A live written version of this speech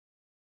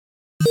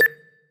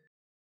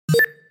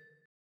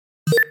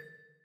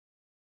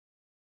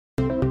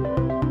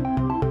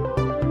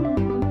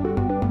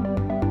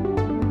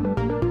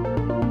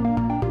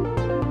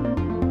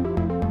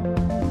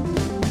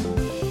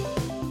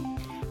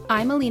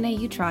I'm Alina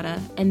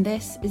Utrata, and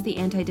this is the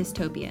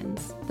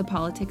Anti-Dystopians, the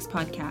politics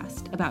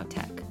podcast about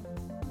tech.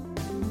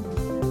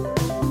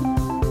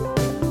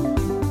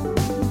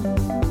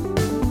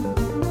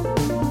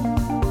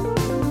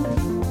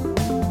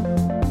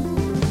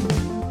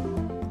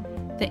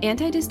 The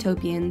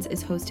Anti-Dystopians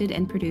is hosted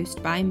and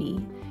produced by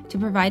me to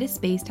provide a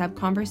space to have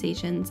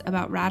conversations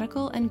about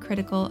radical and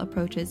critical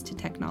approaches to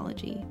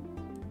technology.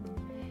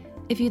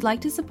 If you'd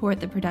like to support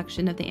the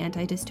production of the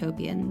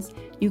Anti-Dystopians,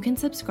 you can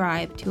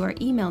subscribe to our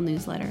email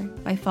newsletter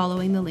by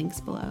following the links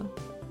below.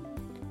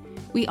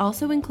 We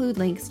also include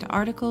links to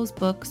articles,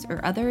 books,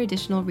 or other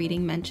additional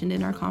reading mentioned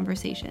in our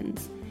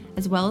conversations,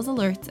 as well as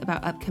alerts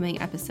about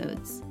upcoming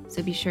episodes,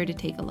 so be sure to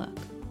take a look.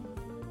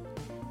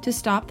 To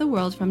stop the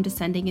world from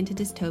descending into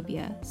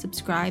dystopia,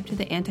 subscribe to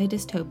the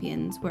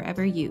Anti-Dystopians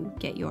wherever you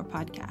get your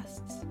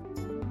podcasts.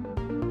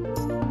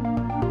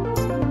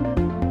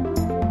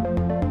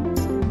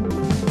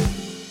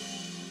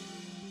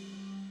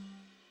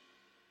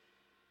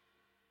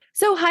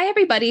 So hi,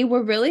 everybody.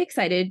 We're really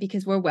excited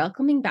because we're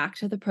welcoming back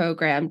to the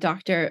program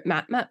Dr.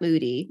 Matt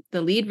Mahmoudi,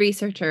 the lead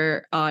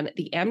researcher on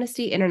the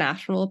Amnesty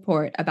International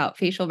report about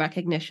facial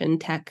recognition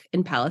tech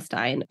in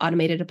Palestine,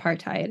 automated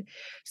apartheid.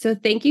 So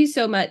thank you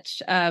so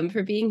much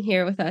for being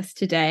here with us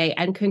today,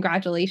 and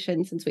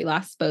congratulations. Since we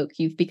last spoke,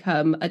 you've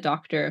become a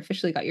doctor,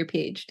 officially got your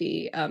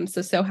PhD.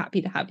 So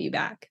happy to have you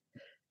back.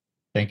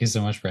 Thank you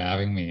so much for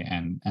having me.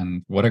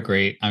 And what a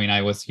great,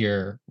 I was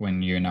here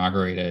when you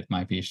inaugurated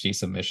my PhD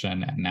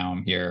submission, and now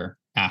I'm here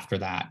after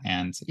that.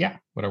 And yeah,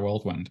 what a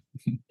whirlwind.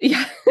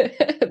 Yeah,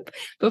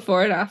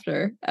 before and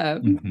after.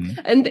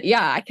 And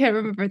yeah, I can't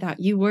remember that.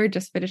 You were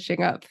just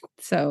finishing up.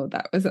 So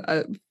that was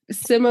a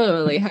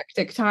similarly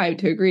hectic time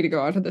to agree to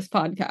go onto this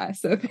podcast.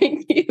 So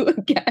thank you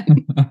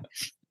again.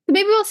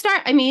 Maybe we'll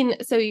start.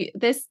 So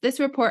this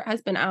report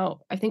has been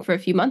out, I think, for a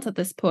few months at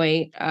this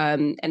point,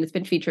 and it's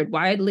been featured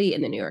widely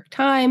in the New York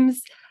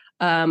Times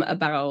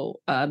about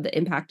the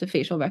impact of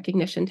facial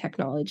recognition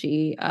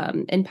technology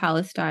in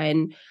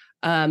Palestine.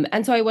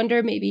 And so I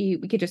wonder, maybe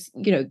we could just,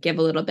 give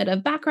a little bit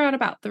of background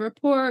about the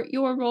report,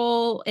 your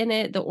role in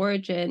it, the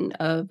origin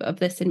of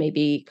this, and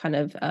maybe kind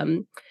of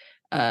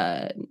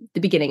the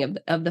beginning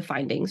of the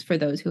findings for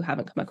those who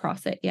haven't come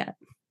across it yet.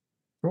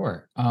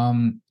 Sure.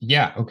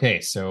 Okay.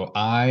 So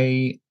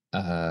I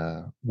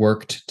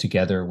worked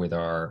together with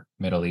our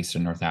Middle East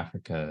and North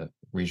Africa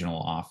regional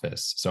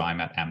office. So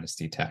I'm at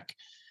Amnesty Tech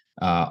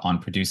on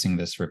producing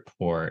this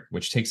report,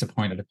 which takes a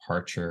point of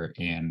departure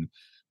in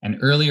an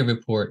earlier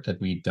report that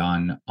we'd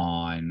done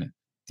on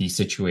the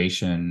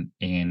situation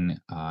in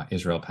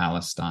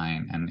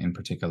Israel-Palestine, and in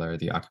particular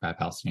the occupied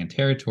Palestinian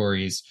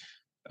territories,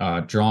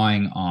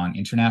 drawing on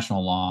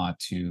international law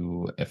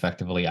to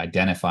effectively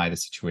identify the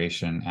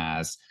situation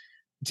as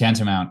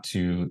tantamount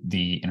to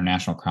the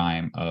international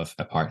crime of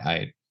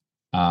apartheid.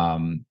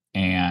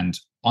 And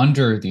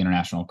under the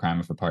international crime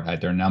of apartheid,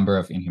 there are a number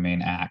of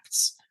inhumane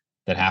acts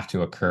that have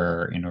to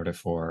occur in order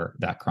for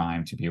that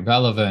crime to be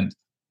relevant,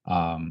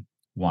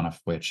 one of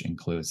which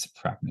includes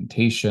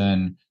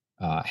fragmentation,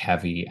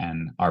 heavy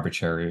and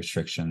arbitrary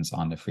restrictions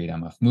on the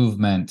freedom of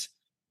movement,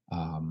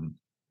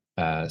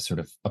 sort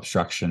of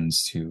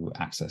obstructions to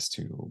access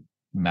to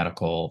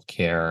medical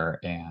care,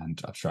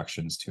 and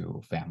obstructions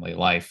to family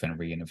life and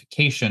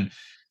reunification.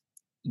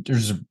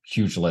 There's a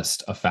huge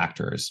list of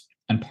factors.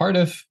 And part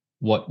of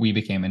what we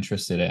became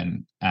interested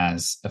in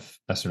as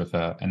a sort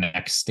of a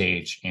next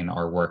stage in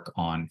our work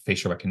on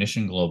facial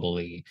recognition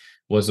globally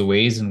was the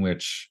ways in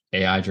which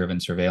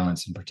AI-driven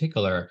surveillance in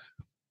particular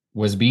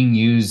was being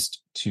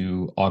used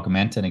to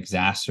augment and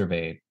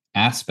exacerbate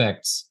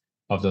aspects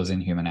of those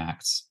inhuman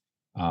acts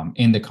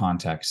in the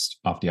context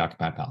of the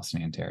occupied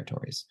Palestinian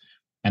territories.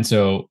 And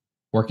so,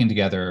 working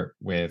together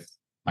with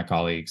my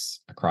colleagues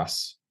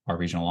across our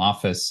regional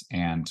office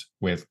and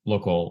with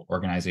local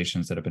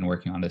organizations that have been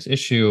working on this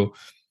issue,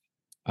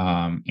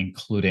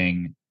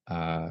 including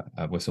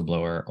a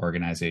whistleblower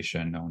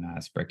organization known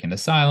as Breaking the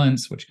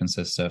Silence, which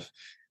consists of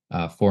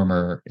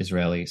former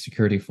Israeli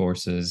security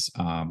forces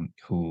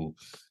who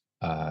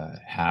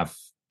have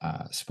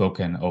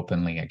spoken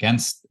openly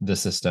against the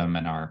system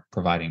and are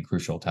providing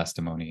crucial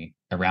testimony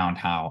around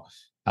how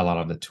a lot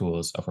of the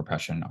tools of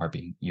repression are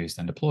being used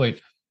and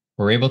deployed.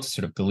 We're able to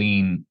sort of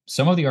glean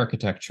some of the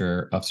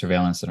architecture of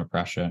surveillance and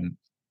oppression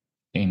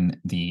in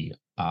the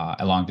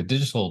along the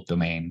digital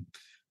domain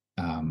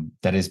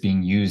that is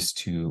being used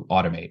to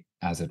automate,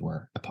 as it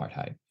were,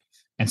 apartheid.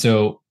 And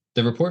so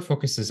the report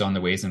focuses on the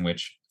ways in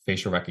which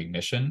facial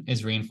recognition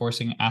is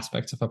reinforcing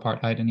aspects of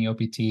apartheid in the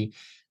OPT.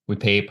 We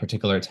pay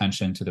particular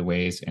attention to the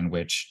ways in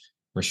which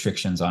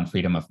restrictions on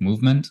freedom of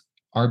movement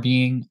are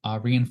being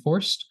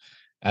reinforced,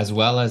 as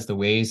well as the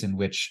ways in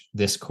which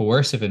this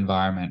coercive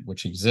environment,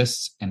 which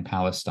exists in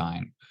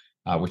Palestine,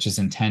 which is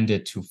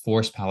intended to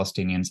force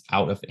Palestinians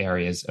out of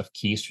areas of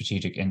key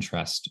strategic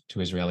interest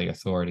to Israeli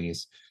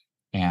authorities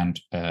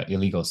and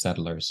illegal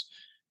settlers,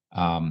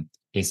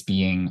 is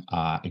being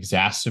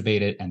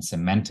exacerbated and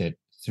cemented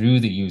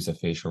through the use of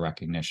facial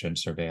recognition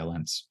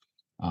surveillance.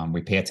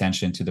 We pay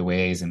attention to the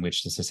ways in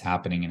which this is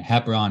happening in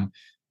Hebron,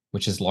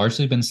 which has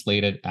largely been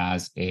slated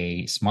as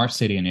a smart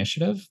city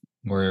initiative,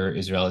 where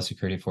Israeli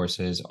security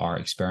forces are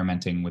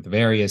experimenting with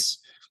various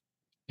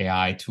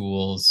AI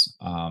tools.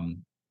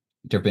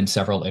 There have been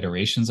several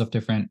iterations of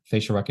different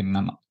facial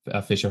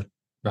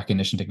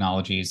recognition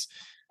technologies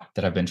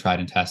that have been tried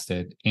and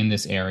tested in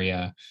this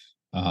area.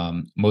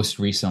 Most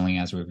recently,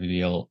 as we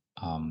reveal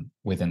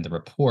within the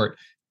report,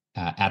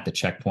 at the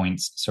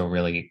checkpoints, so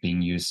really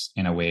being used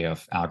in a way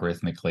of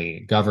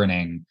algorithmically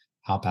governing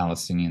how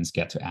Palestinians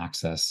get to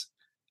access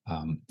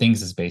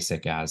things as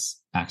basic as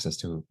access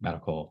to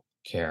medical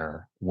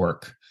care,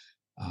 work,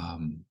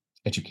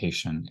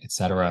 education,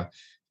 etc.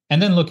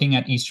 And then looking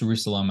at East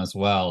Jerusalem as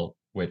well,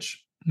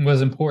 which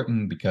was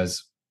important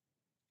because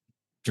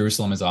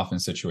Jerusalem is often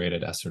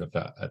situated as sort of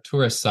a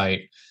tourist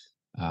site,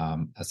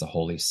 as a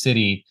holy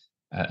city,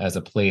 as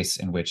a place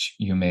in which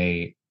you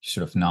may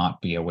sort of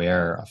not be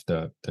aware of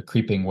the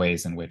creeping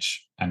ways in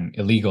which an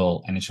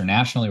illegal and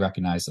internationally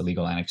recognized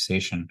illegal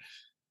annexation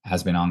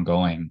has been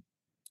ongoing,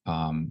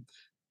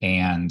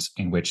 and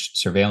in which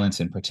surveillance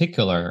in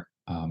particular,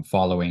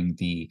 following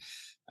the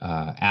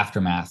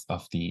aftermath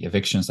of the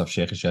evictions of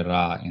Sheikh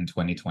Jarrah in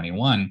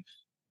 2021,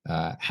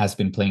 has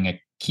been playing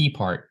a key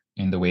part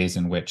in the ways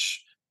in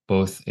which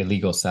both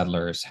illegal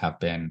settlers have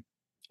been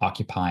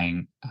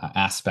occupying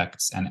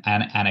aspects and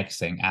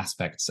annexing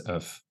aspects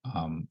of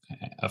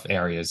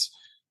areas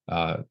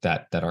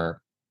that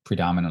are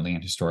predominantly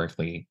and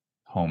historically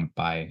home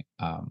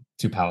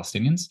to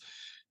Palestinians,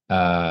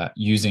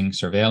 using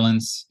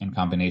surveillance in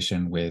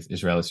combination with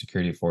Israeli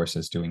security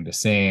forces doing the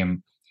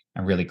same,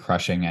 and really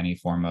crushing any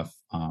form of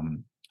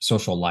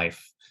social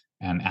life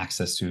and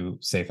access to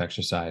safe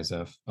exercise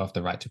of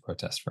the right to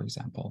protest, for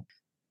example.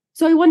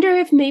 So I wonder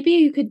if maybe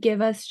you could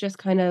give us just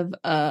kind of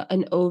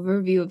an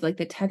overview of like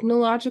the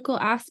technological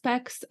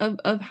aspects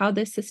of how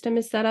this system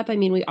is set up. I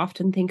mean, we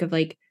often think of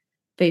like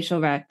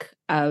facial rec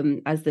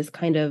as this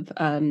kind of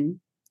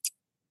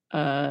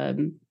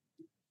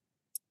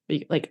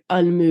like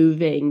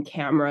unmoving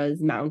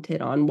cameras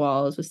mounted on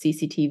walls with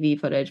CCTV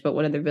footage. But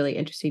one of the really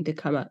interesting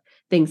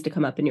things to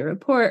come up in your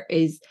report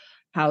is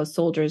how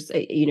soldiers,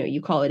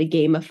 you call it a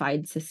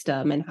gamified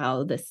system, and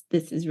how this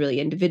is really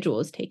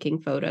individuals taking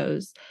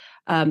photos.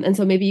 And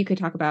so maybe you could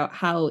talk about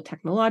how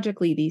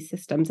technologically these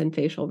systems and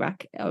facial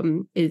rec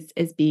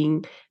is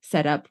being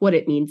set up, what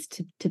it means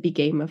to be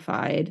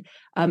gamified.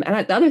 And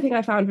the other thing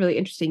I found really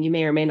interesting, you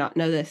may or may not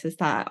know this, is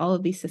that all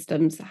of these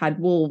systems had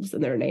wolves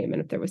in their name,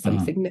 and if there was some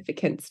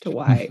significance to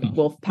why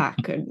Wolf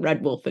Pack and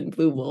Red Wolf and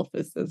Blue Wolf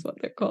is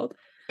what they're called.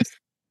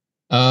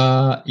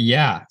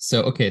 Yeah.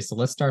 So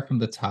let's start from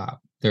the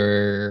top.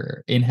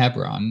 There in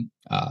Hebron,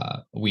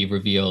 we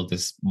revealed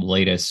this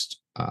latest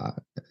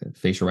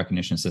facial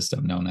recognition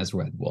system known as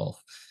Red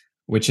Wolf,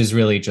 which is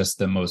really just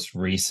the most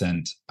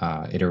recent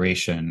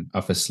iteration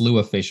of a slew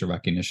of facial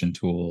recognition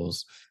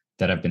tools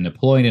that have been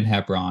deployed in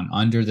Hebron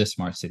under the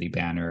Smart City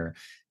banner.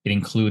 It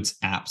includes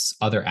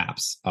other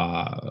apps,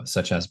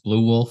 such as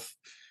Blue Wolf,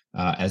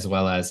 as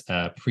well as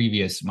a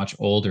previous, much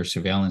older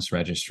surveillance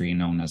registry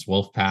known as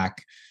Wolfpack,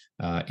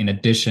 in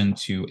addition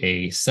to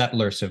a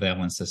settler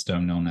surveillance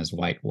system known as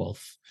White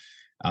Wolf.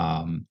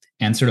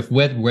 And sort of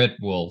with Red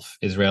Wolf,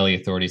 Israeli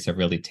authorities have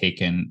really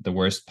taken the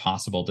worst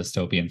possible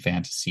dystopian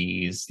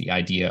fantasies, the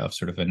idea of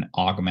sort of an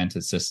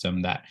augmented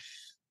system that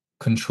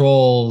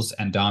controls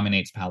and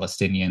dominates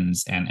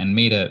Palestinians, and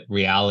made a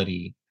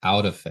reality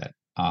out of it.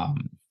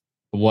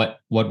 What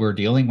we're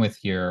dealing with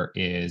here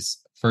is,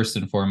 first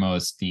and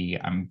foremost,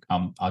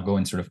 I'll go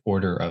in sort of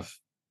order of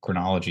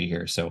chronology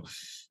here. So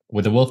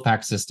with the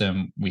Wolfpack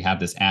system, we have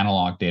this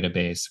analog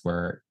database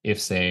where if,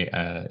 say,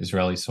 an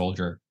Israeli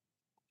soldier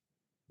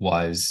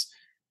was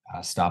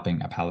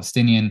stopping a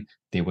Palestinian,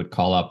 they would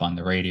call up on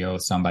the radio.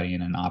 Somebody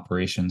in an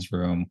operations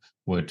room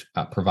would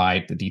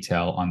provide the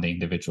detail on the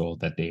individual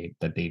that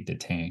they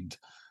detained.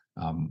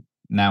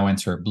 Now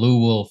enter Blue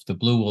Wolf. The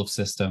Blue Wolf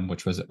system,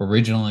 which was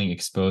originally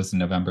exposed in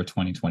November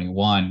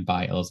 2021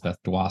 by Elizabeth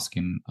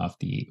Dwoskin of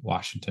the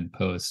Washington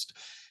Post,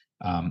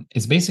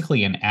 is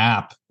basically an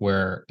app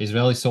where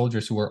Israeli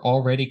soldiers who were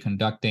already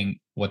conducting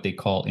what they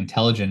call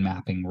intelligent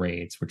mapping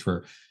raids, which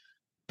were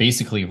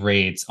basically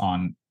raids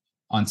on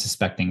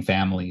unsuspecting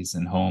families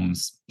and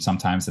homes,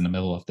 sometimes in the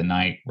middle of the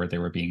night, where they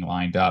were being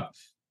lined up.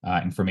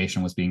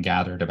 Information was being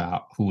gathered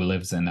about who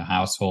lives in the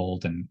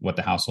household and what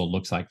the household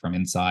looks like from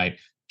inside,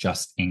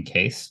 just in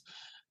case.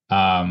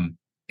 And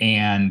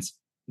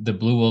the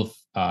Blue Wolf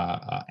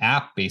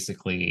app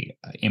basically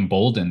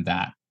emboldened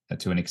that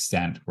to an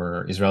extent,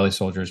 where Israeli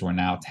soldiers were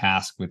now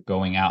tasked with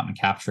going out and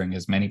capturing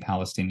as many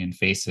Palestinian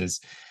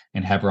faces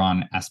in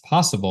Hebron as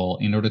possible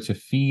in order to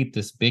feed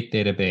this big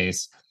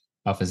database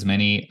of as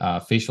many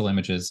facial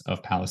images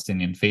of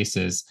Palestinian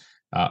faces,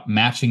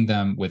 matching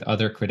them with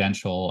other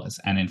credentials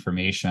and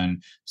information,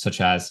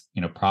 such as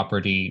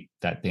property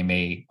that they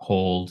may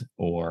hold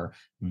or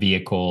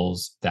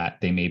vehicles that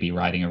they may be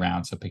riding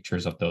around, so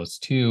pictures of those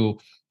too,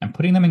 and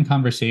putting them in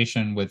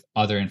conversation with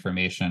other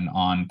information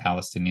on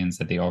Palestinians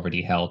that they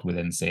already held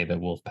within, say, the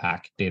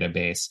Wolfpack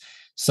database,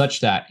 such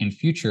that in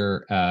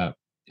future,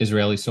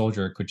 Israeli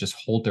soldier could just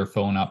hold their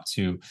phone up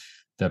to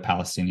the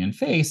Palestinian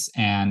face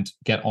and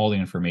get all the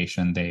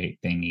information they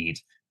need.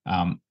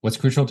 What's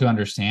crucial to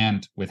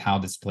understand with how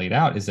this played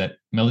out is that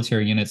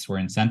military units were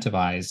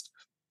incentivized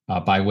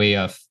by way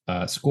of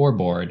a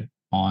scoreboard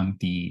on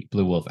the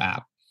Blue Wolf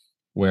app,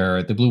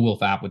 where the Blue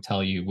Wolf app would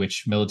tell you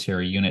which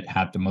military unit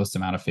had the most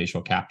amount of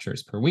facial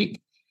captures per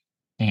week.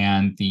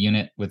 And the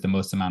unit with the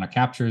most amount of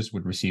captures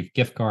would receive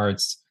gift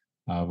cards,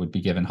 would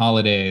be given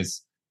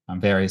holidays,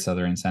 various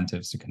other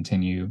incentives to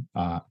continue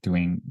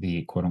doing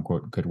the quote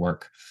unquote good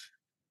work.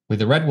 With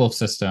the Red Wolf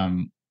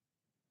system,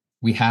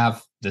 we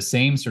have the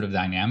same sort of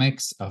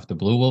dynamics of the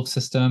Blue Wolf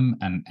system,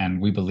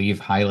 and we believe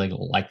highly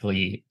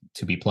likely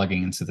to be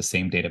plugging into the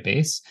same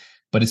database,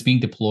 but it's being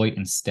deployed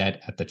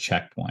instead at the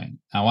checkpoint.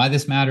 Now, why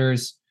this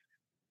matters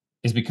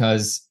is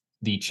because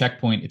the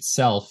checkpoint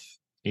itself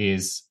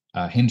is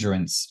a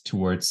hindrance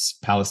towards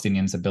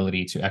Palestinians'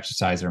 ability to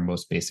exercise their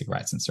most basic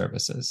rights and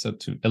services. So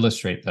to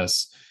illustrate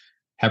this,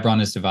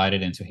 Hebron is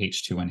divided into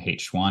H2 and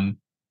H1.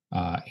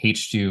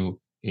 H2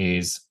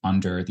 is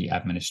under the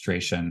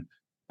administration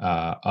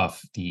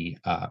of the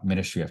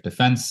Ministry of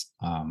Defense,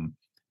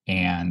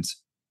 and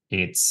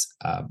it's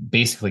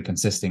basically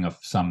consisting of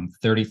some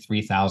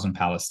 33,000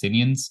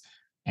 Palestinians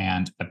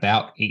and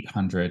about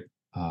 800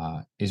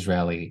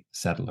 Israeli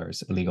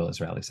settlers, illegal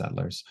Israeli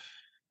settlers.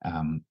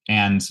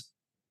 And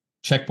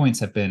checkpoints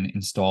have been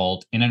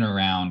installed in and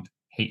around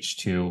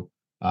H2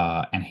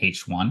 and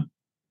H1,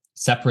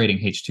 separating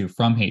H2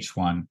 from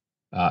H1,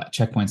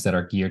 checkpoints that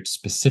are geared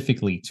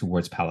specifically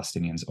towards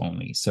Palestinians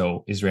only.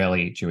 So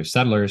Israeli Jewish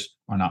settlers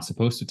are not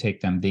supposed to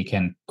take them. They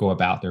can go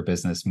about their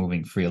business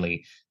moving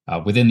freely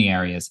within the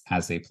areas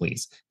as they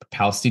please. But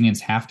Palestinians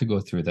have to go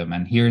through them.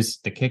 And here's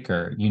the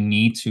kicker. You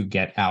need to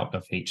get out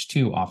of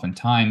H2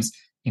 oftentimes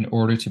in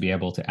order to be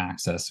able to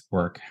access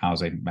work,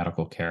 housing,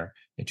 medical care,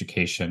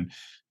 education.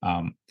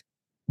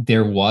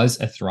 There was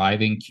a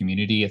thriving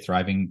community, a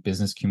thriving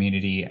business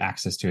community,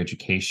 access to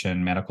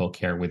education, medical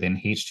care within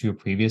H2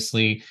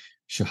 previously.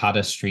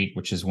 Shuhada Street,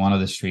 which is one of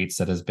the streets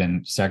that has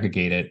been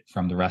segregated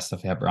from the rest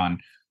of Hebron,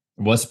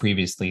 was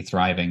previously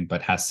thriving,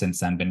 but has since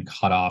then been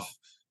cut off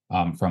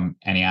from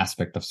any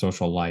aspect of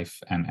social life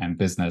and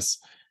business.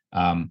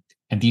 And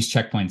these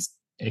checkpoints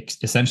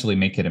essentially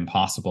make it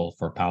impossible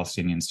for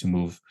Palestinians to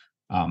move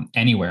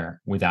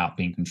anywhere without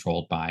being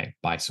controlled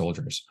by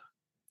soldiers.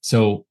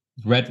 So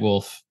Red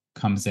Wolf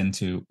comes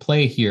into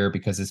play here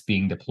because it's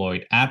being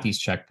deployed at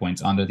these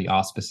checkpoints under the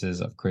auspices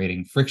of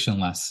creating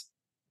frictionless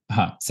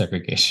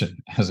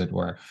segregation, as it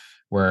were,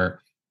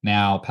 where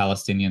now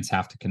Palestinians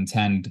have to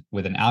contend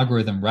with an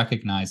algorithm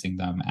recognizing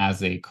them as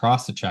they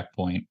cross the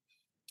checkpoint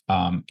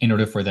in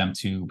order for them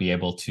to be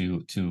able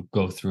to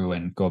go through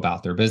and go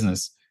about their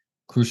business.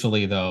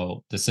 Crucially,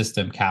 though, the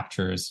system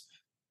captures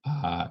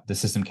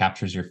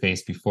your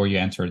face before you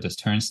enter this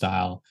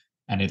turnstile,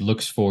 and it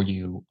looks for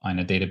you on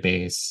a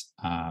database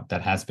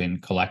that has been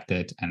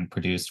collected and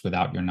produced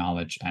without your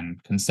knowledge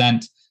and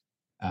consent.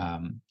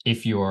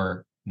 If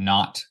you're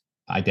not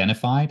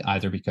identified,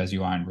 either because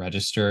you aren't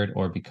registered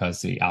or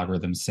because the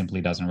algorithm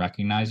simply doesn't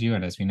recognize you,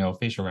 and as we know,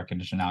 facial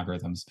recognition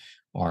algorithms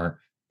are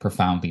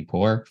profoundly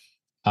poor,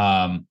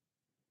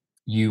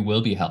 you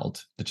will be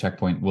held. The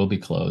checkpoint will be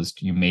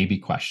closed. You may be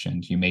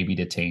questioned. You may be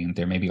detained.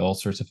 There may be all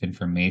sorts of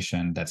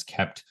information that's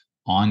kept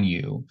on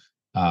you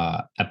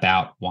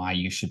about why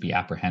you should be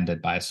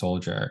apprehended by a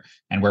soldier.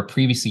 And where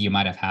previously you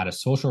might have had a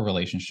social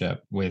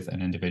relationship with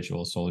an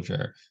individual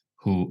soldier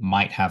who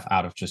might have,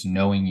 out of just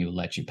knowing you,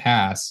 let you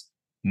pass,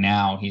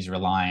 now he's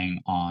relying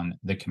on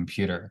the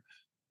computer.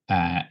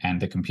 And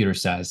the computer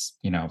says,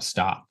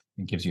 stop.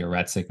 It gives you a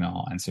red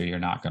signal. And so you're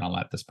not going to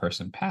let this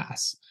person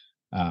pass.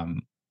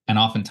 And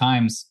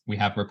oftentimes we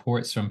have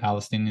reports from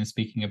Palestinians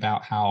speaking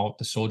about how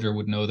the soldier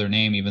would know their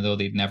name, even though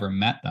they'd never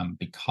met them,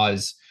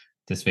 because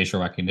this facial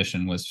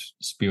recognition was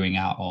spewing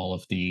out all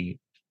of the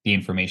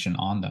information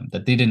on them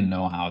that they didn't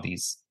know how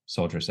these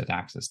soldiers had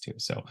access to.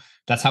 So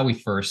that's how we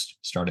first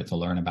started to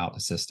learn about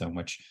the system,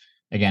 which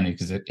again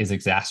is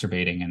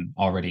exacerbating an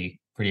already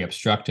pretty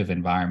obstructive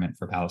environment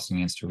for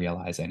Palestinians to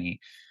realize any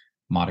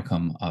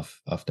modicum of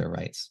their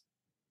rights.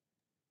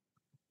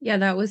 Yeah,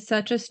 that was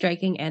such a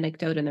striking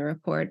anecdote in the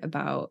report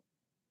about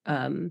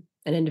an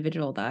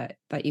individual that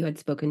you had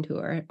spoken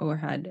to or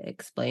had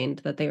explained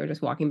that they were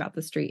just walking about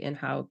the street, and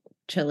how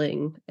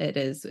chilling it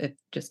is if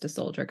just a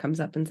soldier comes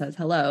up and says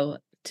hello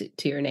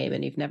to your name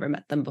and you've never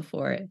met them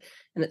before. And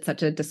it's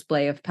such a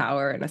display of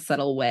power in a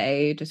subtle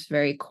way, just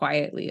very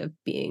quietly of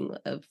being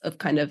of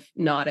kind of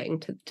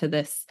nodding to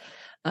this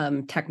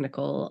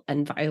technical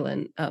and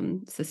violent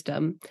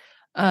system.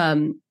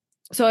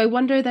 So I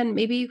wonder then,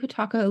 maybe you could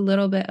talk a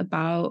little bit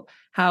about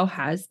how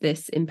has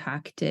this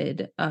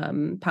impacted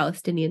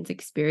Palestinians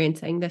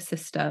experiencing the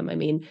system? I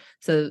mean,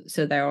 so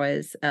there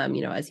was,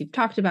 as you've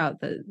talked about,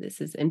 this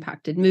has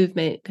impacted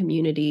movement,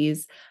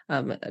 communities.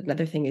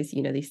 Another thing is,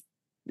 these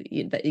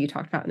that you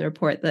talked about in the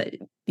report, that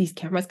these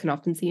cameras can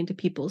often see into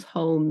people's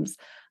homes.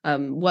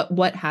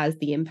 What has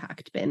the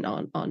impact been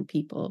on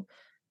people?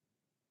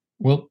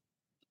 Well,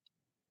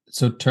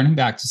 So turning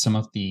back to some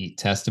of the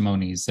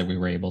testimonies that we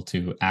were able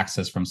to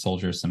access from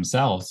soldiers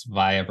themselves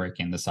via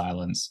Breaking the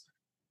Silence,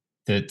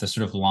 the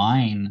sort of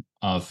line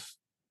of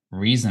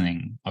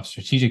reasoning, of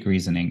strategic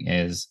reasoning,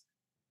 is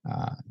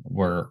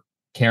we're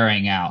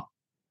carrying out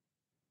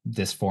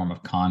this form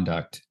of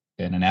conduct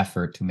in an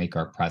effort to make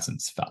our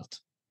presence felt.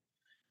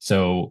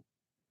 So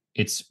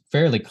it's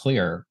fairly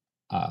clear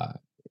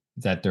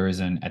that there is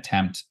an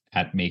attempt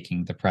at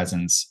making the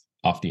presence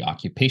of the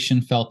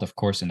occupation felt. Of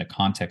course, in the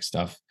context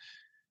of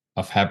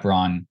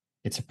Hebron,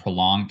 it's a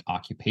prolonged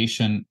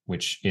occupation,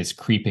 which is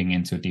creeping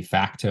into de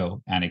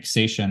facto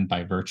annexation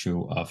by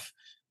virtue of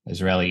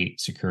Israeli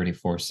security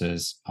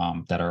forces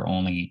that are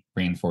only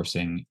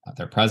reinforcing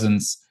their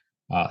presence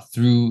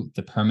through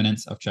the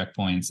permanence of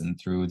checkpoints and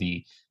through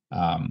the,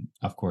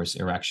 of course,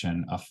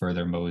 erection of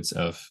further modes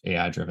of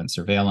AI-driven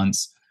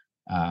surveillance.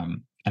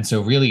 And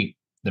so really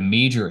the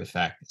major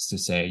effect is to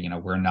say,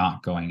 we're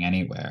not going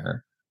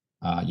anywhere.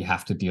 You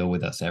have to deal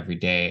with us every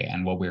day.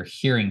 And what we're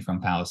hearing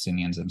from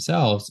Palestinians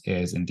themselves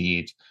is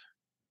indeed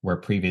where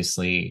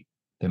previously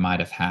they might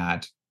have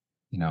had,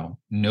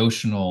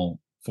 notional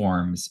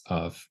forms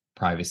of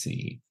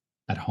privacy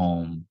at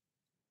home.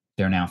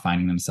 They're now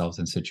finding themselves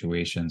in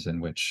situations in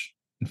which,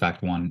 in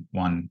fact,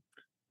 one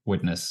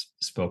witness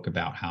spoke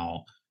about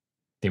how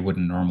they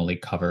wouldn't normally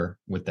cover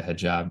with the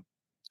hijab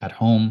at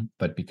home,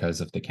 but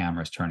because of the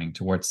cameras turning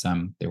towards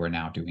them, they were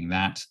now doing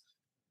that.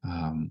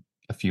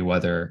 A few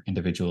other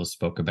individuals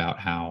spoke about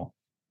how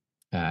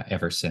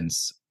ever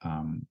since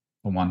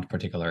one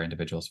particular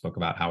individual spoke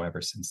about how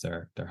ever since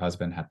their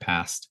husband had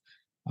passed,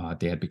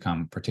 they had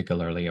become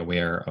particularly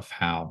aware of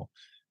how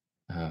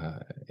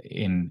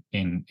in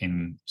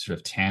sort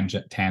of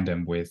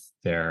tandem with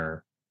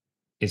their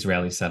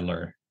Israeli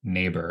settler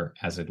neighbor,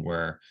 as it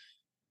were,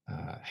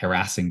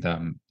 harassing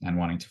them and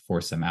wanting to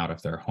force them out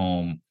of their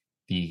home,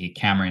 the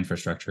camera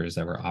infrastructures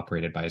that were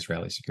operated by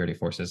Israeli security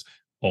forces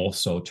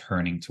also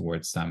turning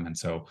towards them. And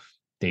so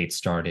they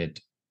started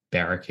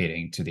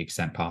barricading to the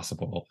extent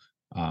possible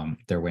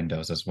their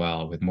windows as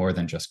well, with more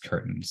than just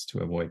curtains, to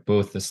avoid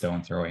both the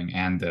stone throwing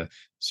and the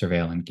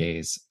surveillance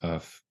gaze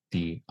of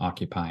the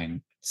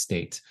occupying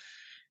state.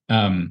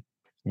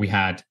 We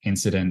had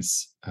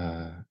incidents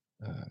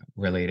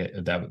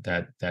related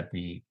that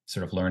we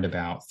sort of learned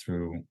about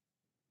through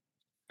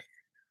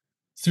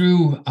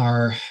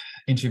our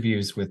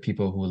interviews with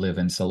people who live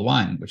in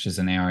Silwan, which is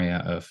an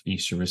area of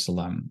East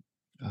Jerusalem,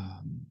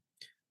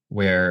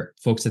 where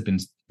folks have been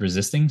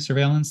resisting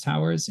surveillance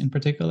towers in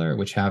particular,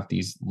 which have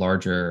these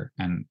larger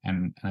and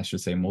I should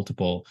say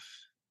multiple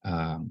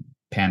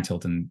pan,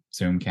 tilt, and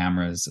zoom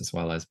cameras, as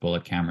well as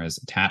bullet cameras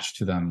attached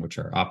to them, which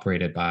are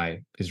operated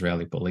by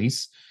Israeli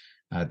police.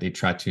 They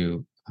tried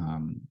to,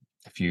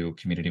 a few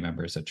community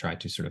members have tried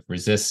to sort of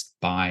resist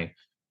by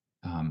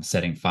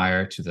setting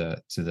fire to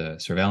the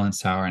surveillance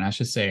tower. And I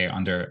should say,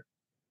 under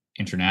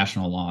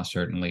international law,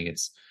 certainly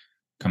it's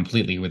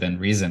completely within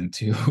reason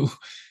to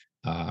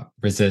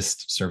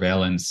resist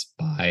surveillance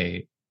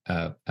by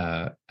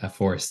a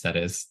force that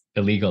is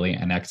illegally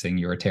annexing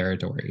your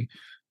territory.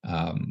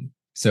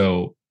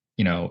 So,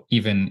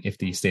 even if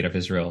the state of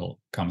Israel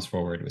comes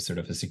forward with sort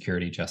of a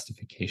security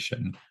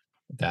justification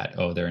that,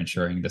 they're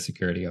ensuring the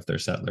security of their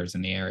settlers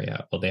in the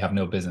area, well, they have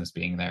no business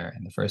being there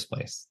in the first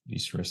place.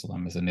 East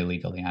Jerusalem is an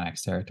illegally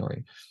annexed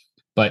territory.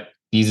 But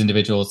these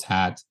individuals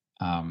had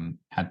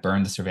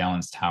burned the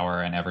surveillance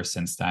tower, and ever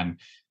since then,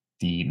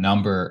 the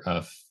number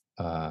of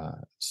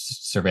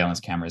surveillance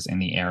cameras in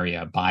the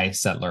area by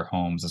settler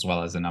homes, as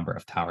well as the number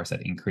of towers,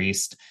 had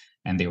increased.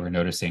 And they were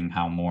noticing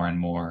how more and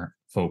more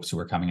folks who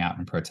were coming out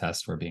in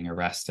protest were being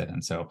arrested.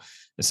 And so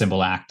the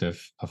simple act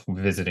of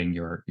visiting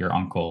your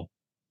uncle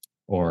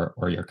or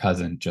your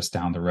cousin just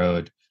down the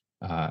road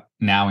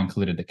now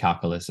included the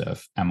calculus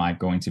of, am I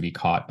going to be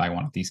caught by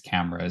one of these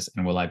cameras,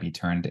 and will I be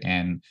turned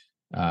in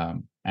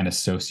and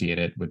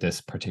associated with this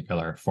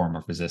particular form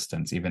of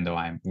resistance, even though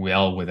I'm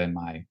well within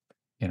my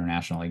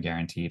internationally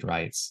guaranteed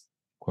rights,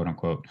 quote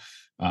unquote,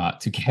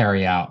 to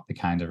carry out the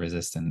kind of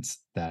resistance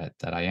that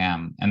I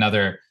am.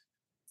 Another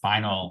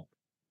final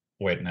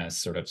witness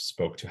sort of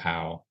spoke to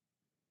how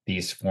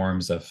these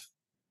forms of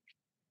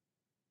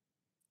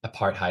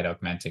apartheid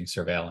augmenting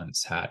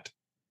surveillance had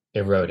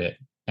eroded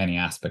any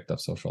aspect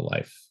of social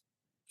life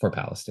for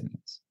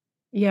Palestinians.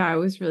 Yeah, it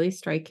was really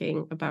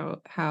striking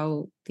about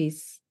how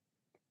these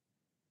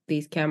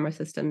camera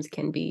systems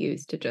can be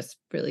used to just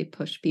really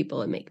push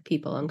people and make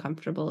people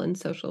uncomfortable in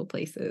social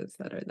places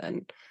that are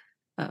then,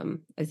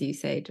 as you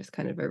say, just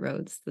kind of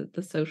erodes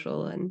the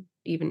social and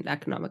even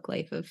economic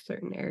life of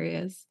certain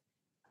areas.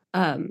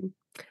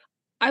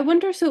 I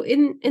wonder, so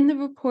in the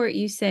report,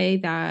 you say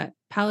that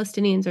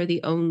Palestinians are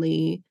the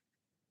only,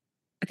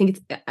 I think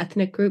it's the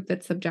ethnic group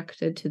that's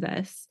subjected to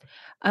this.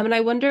 And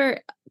I wonder,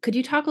 could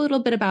you talk a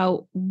little bit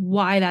about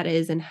why that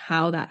is and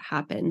how that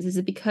happens? Is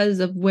it because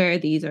of where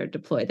these are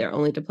deployed? They're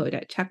only deployed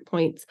at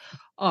checkpoints.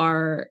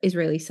 Are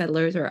Israeli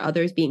settlers or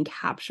others being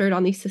captured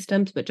on these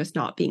systems, but just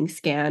not being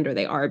scanned, or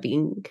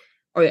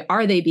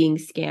are they being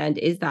scanned?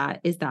 Is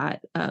that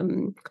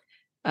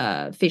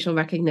facial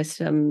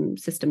recognition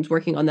systems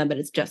working on them, but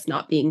it's just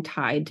not being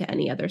tied to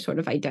any other sort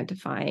of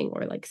identifying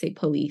or like say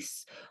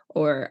police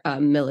or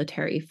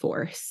military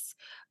force.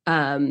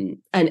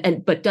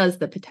 But does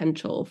the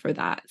potential for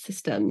that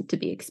system to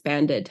be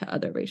expanded to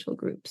other racial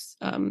groups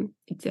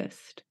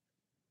exist?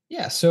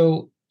 Yeah,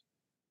 so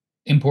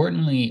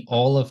importantly,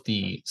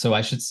 so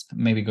I should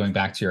maybe going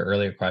back to your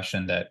earlier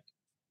question that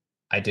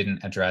I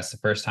didn't address the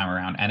first time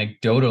around.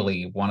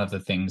 Anecdotally, one of the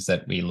things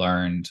that we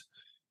learned,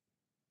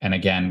 and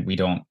again,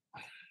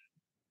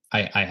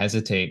 I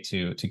hesitate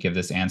to give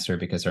this answer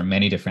because there are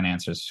many different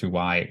answers to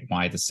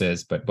why this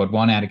is, but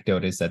one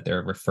anecdote is that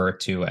they're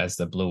referred to as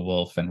the blue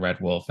wolf and red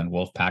wolf and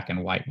wolf pack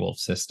and white wolf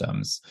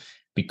systems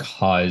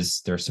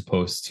because they're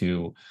supposed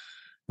to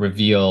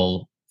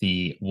reveal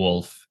the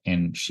wolf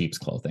in sheep's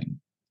clothing,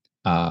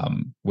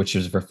 which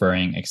is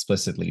referring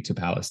explicitly to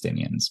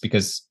Palestinians.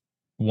 Because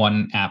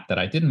one app that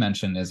I didn't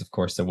mention is, of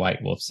course, the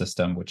white wolf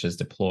system, which is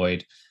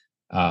deployed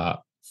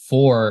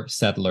for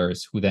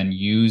settlers who then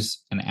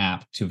use an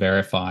app to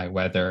verify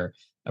whether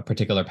a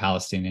particular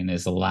Palestinian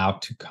is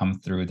allowed to come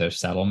through their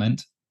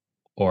settlement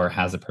or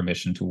has a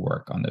permission to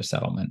work on their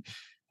settlement.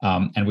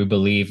 And we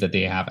believe that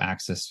they have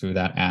access through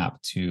that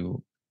app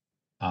to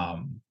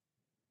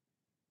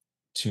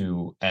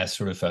as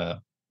sort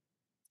of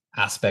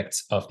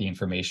aspects of the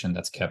information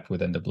that's kept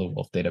within the Blue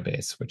Wolf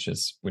database, which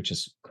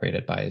is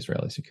created by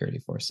Israeli security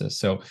forces.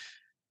 So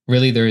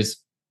really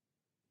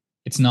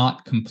it's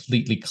not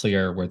completely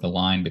clear where the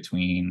line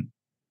between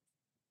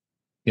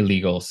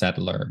illegal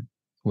settler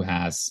who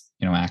has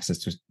access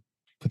to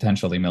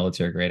potentially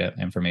military grade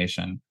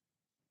information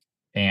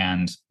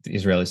and the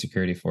Israeli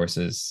security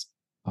forces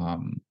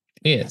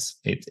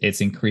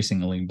it's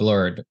increasingly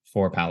blurred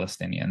for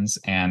Palestinians.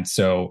 And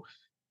so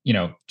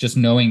just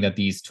knowing that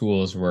these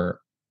tools were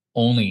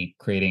only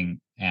creating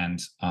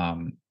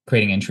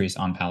entries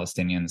on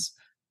Palestinians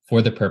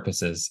for the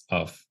purposes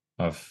of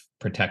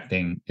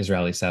protecting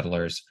Israeli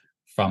settlers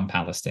from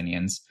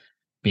Palestinians,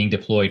 being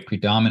deployed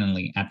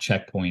predominantly at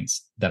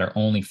checkpoints that are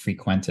only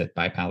frequented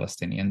by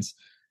Palestinians,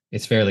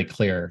 it's fairly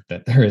clear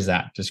that there is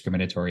that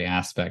discriminatory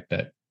aspect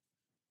that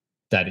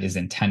is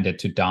intended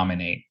to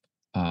dominate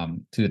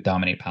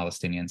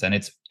Palestinians. And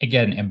it's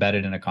again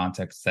embedded in a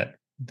context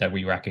that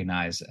we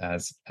recognize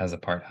as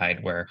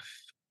apartheid, where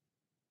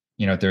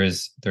there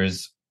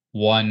is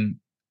one,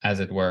 as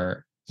it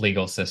were,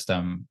 legal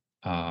system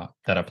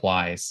that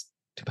applies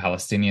to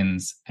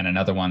Palestinians and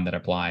another one that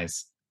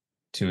applies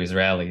to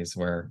Israelis,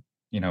 where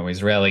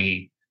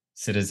Israeli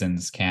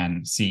citizens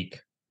can seek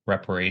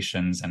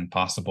reparations and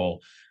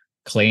possible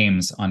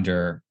claims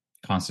under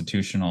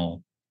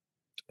constitutional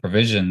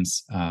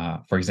provisions.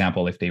 For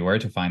example, if they were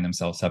to find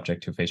themselves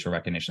subject to facial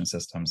recognition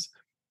systems,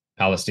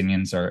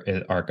 Palestinians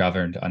are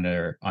governed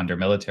under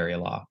military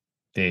law.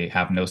 They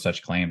have no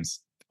such claims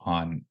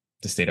on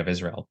the state of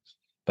Israel,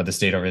 but the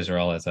state of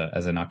Israel as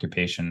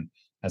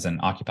an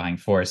occupying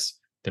force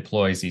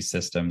deploys these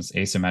systems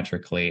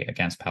asymmetrically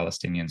against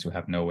Palestinians who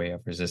have no way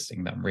of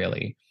resisting them,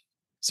 really.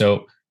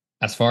 So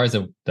as far as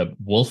the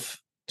wolf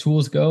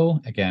tools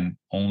go, again,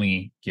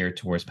 only geared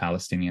towards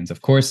Palestinians.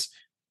 Of course,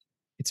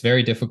 it's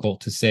very difficult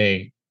to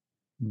say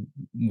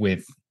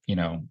with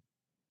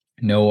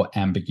no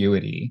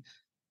ambiguity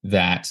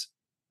that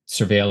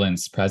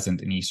surveillance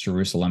present in East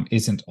Jerusalem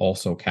isn't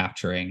also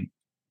capturing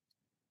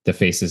the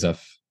faces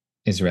of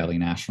Israeli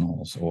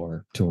nationals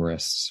or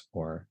tourists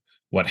or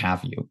what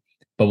have you.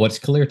 But what's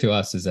clear to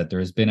us is that there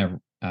has been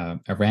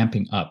a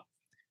ramping up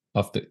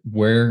of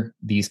where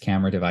these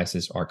camera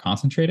devices are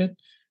concentrated.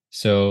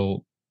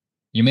 So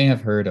you may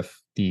have heard of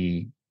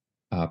the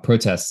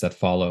protests that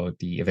followed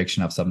the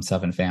eviction of some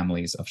 7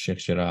 families of Sheikh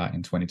Jarrah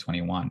in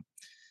 2021.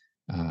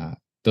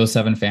 Those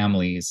 7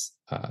 families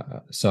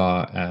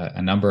saw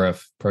a number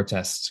of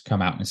protests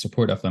come out in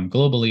support of them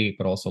globally,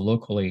 but also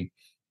locally.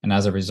 And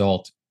as a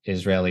result,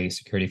 Israeli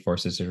security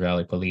forces,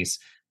 Israeli police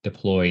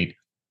deployed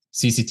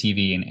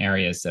CCTV in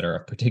areas that are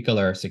of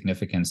particular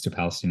significance to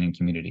Palestinian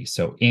communities.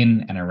 So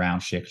in and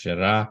around Sheikh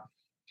Jarrah,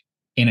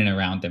 in and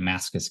around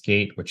Damascus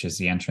Gate, which is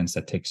the entrance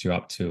that takes you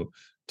up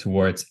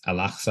towards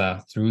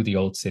Al-Aqsa through the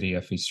old city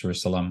of East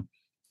Jerusalem,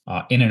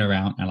 in and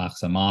around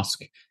Al-Aqsa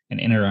Mosque, and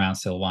in and around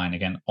Silwan.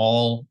 Again,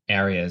 all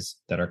areas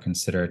that are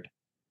considered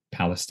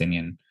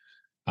Palestinian.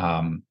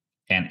 And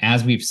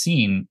as we've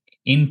seen,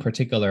 in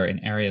particular in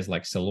areas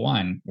like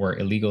Silwan, where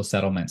illegal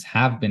settlements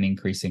have been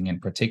increasing in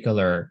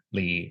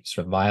particularly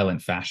sort of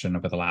violent fashion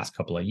over the last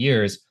couple of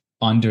years,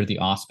 under the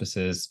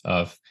auspices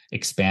of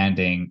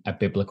expanding a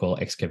biblical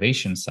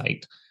excavation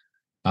site,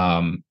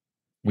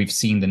 we've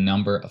seen the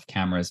number of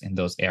cameras in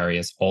those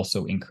areas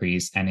also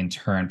increase, and in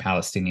turn,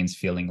 Palestinians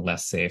feeling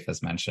less safe,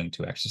 as mentioned,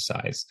 to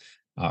exercise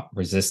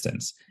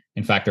resistance.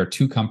 In fact, there are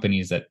 2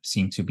 companies that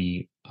seem to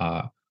be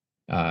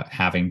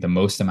having the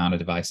most amount of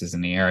devices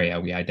in the area.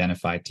 We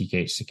identified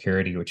TKH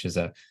Security, which is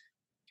a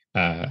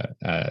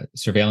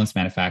surveillance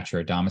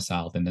manufacturer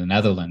domiciled in the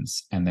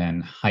Netherlands, and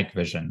then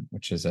Hikvision,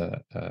 which is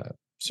a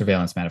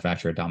surveillance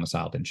manufacturer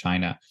domiciled in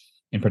China.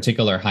 In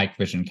particular,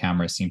 Hikvision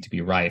cameras seem to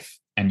be rife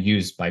and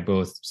used by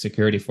both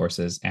security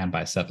forces and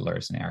by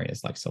settlers in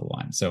areas like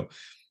Silwan. So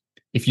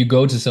if you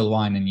go to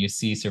Silwan and you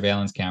see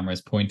surveillance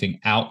cameras pointing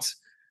out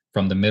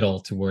from the middle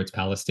towards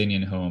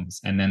Palestinian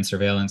homes, and then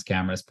surveillance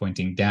cameras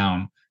pointing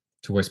down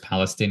towards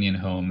Palestinian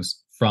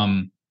homes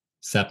from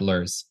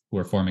settlers who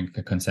are forming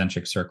a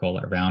concentric circle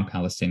around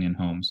Palestinian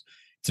homes,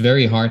 it's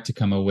very hard to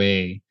come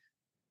away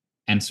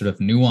and sort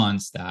of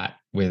nuance that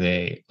with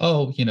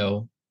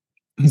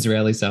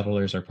Israeli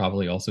settlers are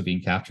probably also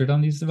being captured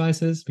on these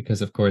devices,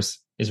 because of course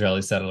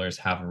Israeli settlers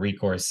have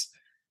recourse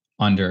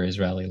under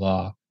Israeli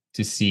law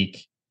to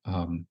seek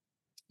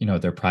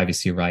their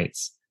privacy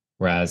rights,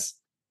 whereas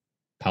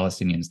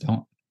Palestinians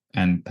don't.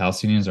 And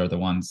Palestinians are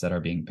the ones that are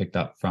being picked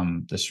up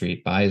from the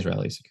street by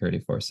Israeli security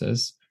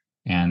forces.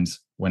 And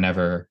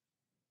whenever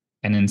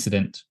an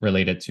incident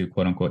related to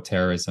quote unquote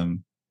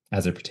terrorism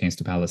as it pertains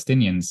to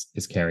Palestinians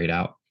is carried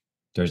out,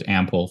 there's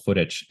ample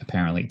footage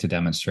apparently to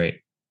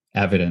demonstrate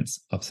evidence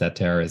of said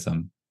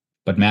terrorism.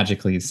 But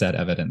magically, said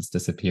evidence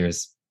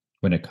disappears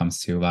when it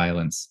comes to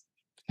violence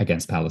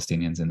against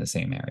Palestinians in the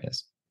same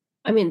areas.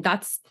 I mean,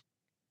 that's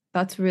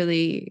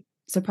really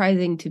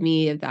surprising to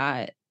me,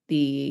 that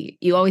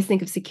you always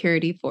think of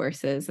security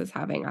forces as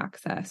having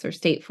access, or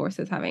state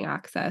forces having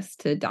access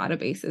to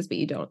databases, but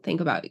you don't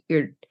think about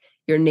your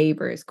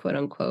neighbors, quote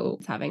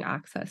unquote, having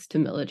access to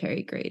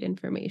military grade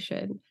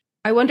information.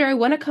 I want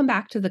to come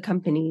back to the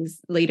companies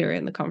later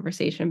in the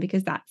conversation,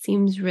 because that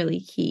seems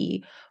really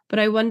key. But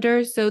I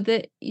wonder, so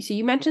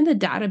you mentioned the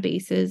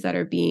databases that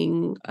are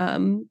being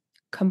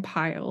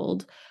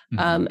compiled.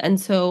 Mm-hmm. And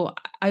so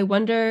I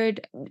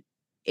wondered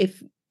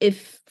if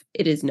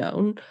it is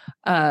known,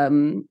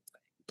 how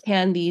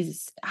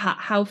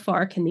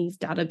far can these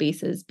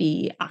databases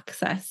be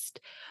accessed?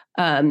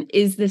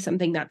 Is this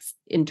something that's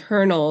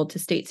internal to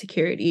state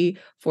security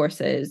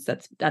forces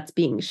that's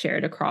being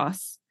shared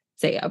across,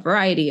 say, a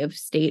variety of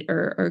state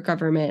or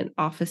government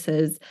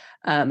offices?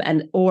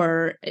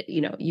 Or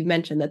you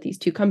mentioned that these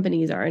two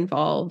companies are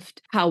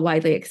involved. How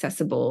widely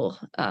accessible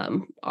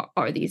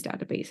are these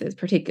databases,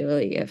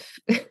 particularly if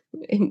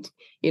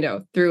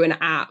through an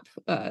app,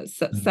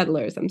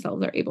 settlers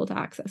themselves are able to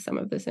access some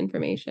of this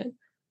information?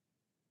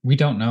 We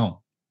don't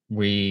know.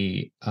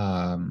 We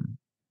know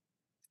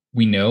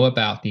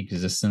about the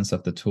existence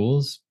of the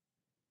tools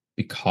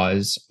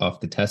because of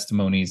the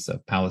testimonies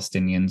of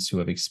Palestinians who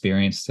have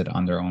experienced it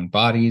on their own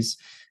bodies,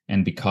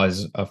 and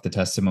because of the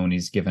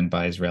testimonies given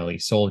by Israeli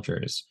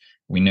soldiers.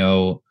 We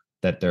know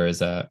that there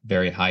is a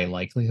very high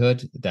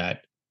likelihood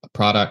that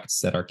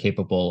products that are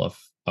capable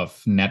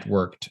of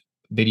networked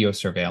video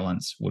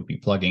surveillance would be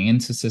plugging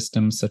into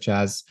systems such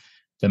as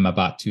the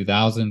Mabat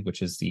 2000,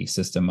 which is the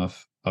system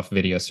of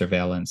video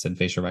surveillance and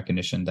facial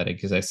recognition that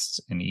exists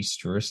in East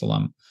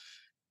Jerusalem.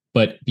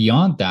 But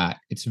beyond that,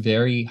 it's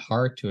very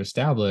hard to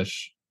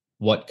establish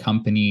what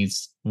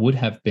companies would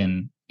have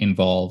been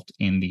involved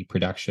in the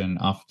production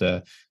of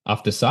the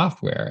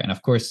software. And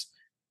of course,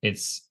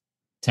 it's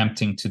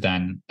tempting to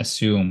then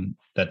assume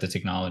that the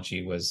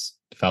technology was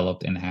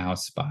developed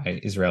in-house by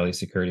Israeli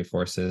security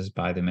forces,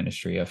 by the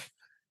Ministry of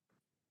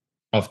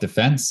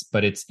Defense,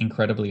 but it's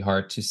incredibly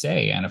hard to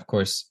say. And of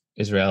course,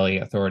 Israeli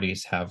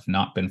authorities have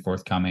not been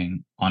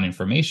forthcoming on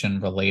information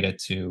related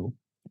to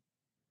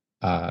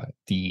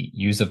the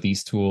use of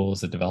these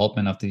tools, the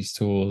development of these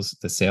tools,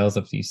 the sales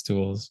of these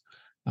tools.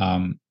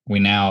 We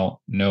now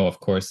know, of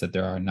course, that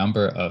there are a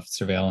number of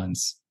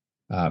surveillance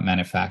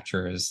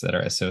manufacturers that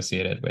are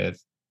associated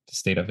with the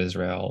state of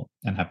Israel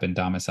and have been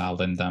domiciled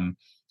in them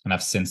and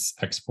have since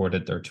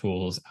exported their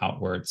tools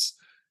outwards.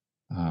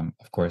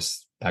 Of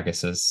course,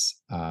 Pegasus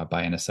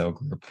by NSO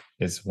Group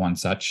is one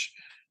such.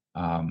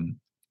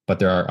 But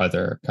there are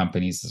other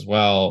companies as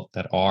well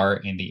that are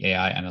in the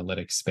AI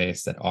analytics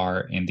space, that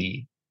are in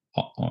the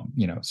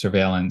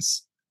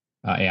surveillance,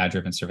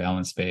 AI-driven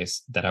surveillance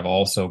space, that have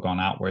also gone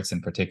outwards,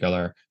 in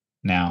particular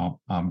now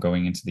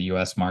going into the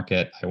US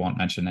market. I won't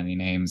mention any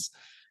names.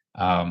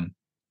 And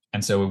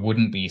so it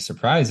wouldn't be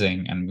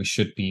surprising, and we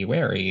should be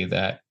wary,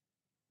 that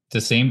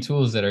the same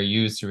tools that are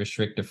used to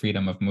restrict the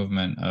freedom of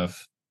movement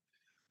of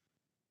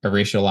a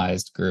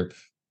racialized group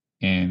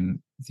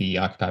in the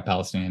occupied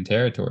Palestinian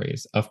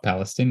territories of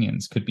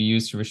Palestinians could be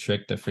used to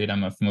restrict the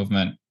freedom of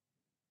movement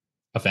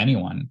of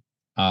anyone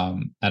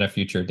at a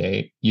future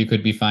date. You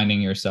could be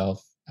finding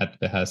yourself at the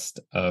behest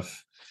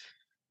of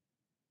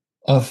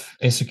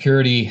a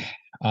security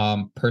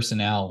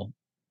personnel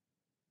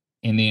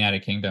in the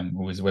United Kingdom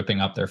who is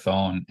whipping up their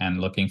phone and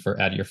looking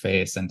at your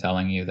face and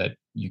telling you that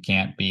you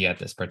can't be at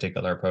this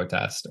particular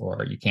protest,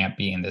 or you can't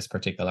be in this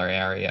particular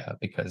area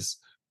because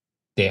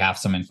they have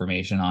some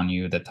information on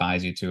you that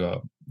ties you to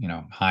a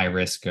high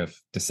risk of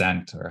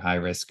dissent or high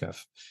risk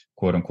of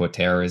quote unquote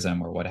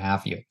terrorism or what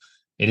have you.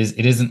 It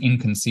isn't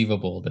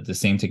inconceivable that the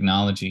same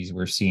technologies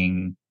we're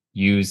seeing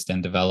used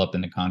and developed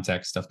in the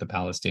context of the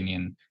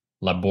Palestinian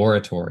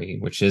laboratory,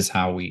 which is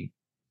how we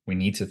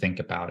need to think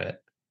about it,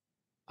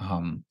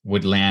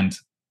 would land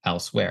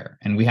elsewhere.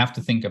 And we have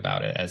to think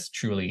about it as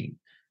truly,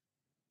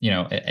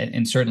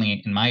 and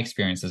certainly in my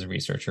experience as a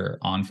researcher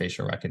on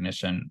facial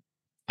recognition,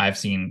 I've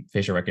seen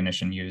facial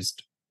recognition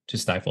used to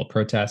stifle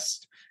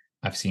protests.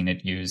 I've seen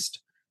it used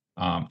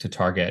to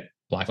target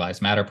Black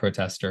Lives Matter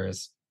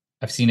protesters.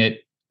 I've seen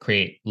it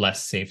create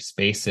less safe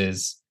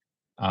spaces,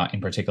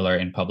 in particular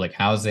in public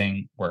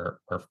housing, where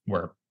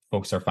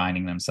folks are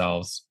finding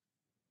themselves,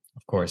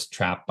 of course,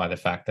 trapped by the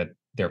fact that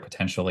they're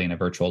potentially in a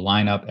virtual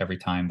lineup every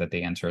time that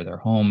they enter their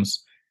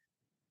homes.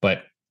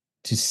 But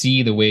to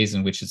see the ways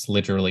in which it's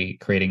literally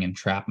creating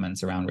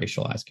entrapments around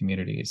racialized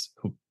communities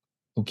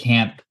who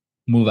can't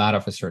move out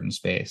of a certain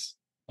space,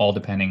 all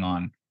depending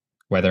on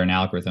whether an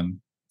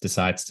algorithm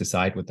decides to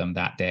side with them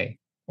that day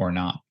or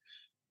not.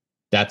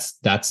 That's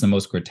the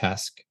most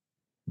grotesque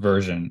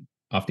version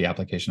of the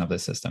application of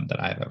this system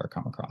that I've ever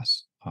come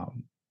across.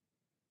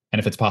 And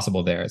if it's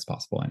possible there, it's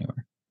possible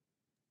anywhere.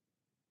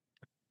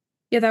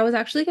 Yeah, that was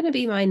actually going to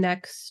be my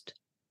next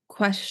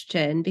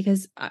question,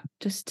 because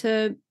just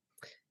to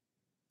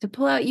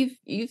pull out,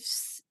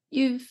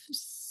 you've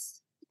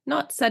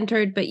not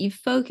centered, but you've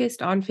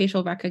focused on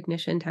facial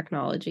recognition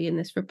technology in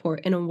this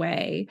report in a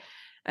way.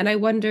 And I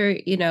wonder,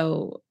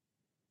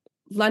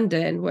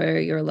 London, where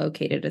you're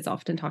located, is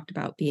often talked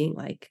about being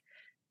like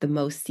the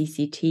most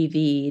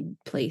CCTV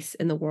place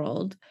in the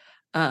world.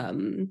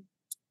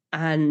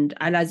 And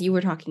as you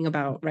were talking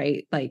about,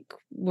 right, like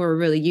we're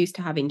really used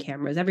to having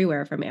cameras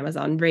everywhere, from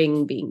Amazon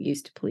Ring being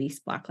used to police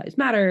Black Lives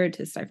Matter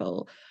to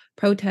stifle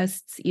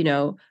protests.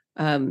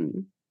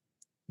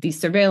 These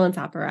surveillance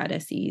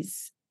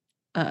apparatuses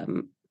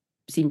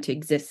seem to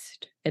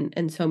exist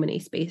in so many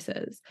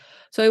spaces.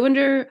 So I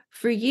wonder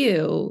for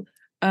you,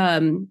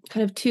 kind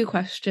of two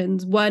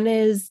questions. One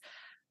is,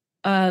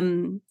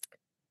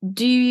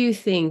 do you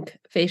think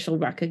facial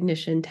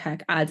recognition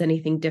tech adds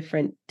anything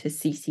different to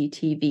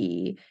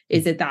CCTV?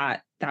 Is it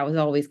that was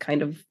always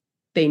kind of,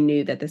 they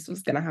knew that this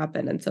was going to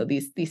happen, and so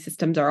these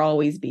systems are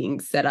always being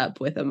set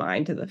up with a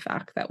mind to the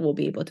fact that we'll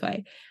be able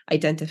to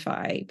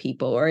identify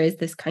people? Or is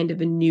this kind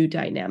of a new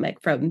dynamic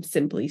from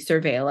simply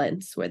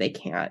surveillance, where they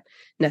can't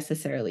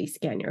necessarily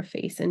scan your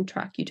face and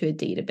track you to a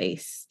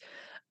database?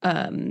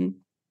 And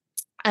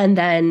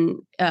then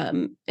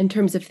in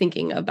terms of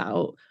thinking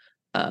about,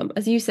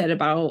 as you said,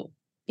 about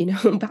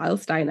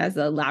Palestine as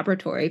a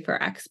laboratory for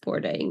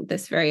exporting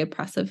this very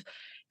oppressive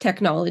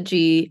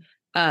technology,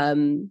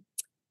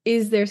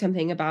 is there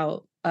something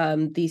about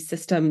these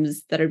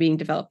systems that are being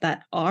developed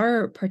that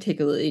are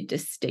particularly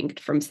distinct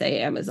from,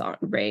 say, Amazon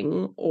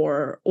Ring,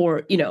 or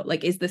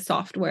like, is the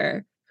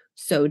software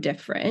so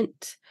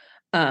different?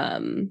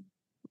 Or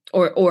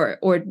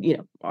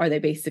are they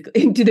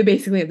do they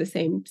basically have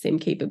the same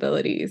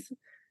capabilities?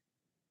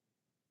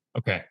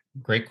 Okay,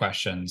 great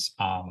questions.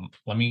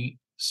 Let me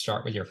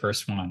start with your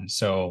first one.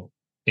 So,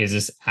 is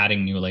this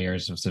adding new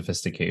layers of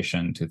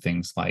sophistication to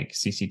things like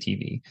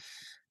CCTV?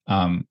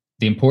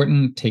 The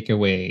important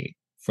takeaway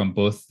from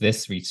both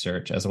this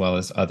research as well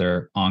as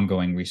other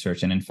ongoing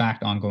research, and in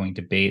fact ongoing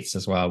debates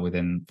as well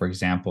within, for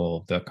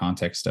example, the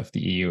context of the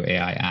EU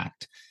AI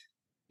Act,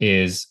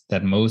 is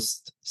that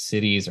most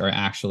cities are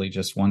actually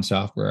just one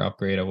software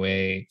upgrade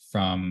away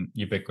from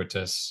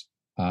ubiquitous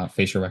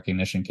facial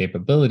recognition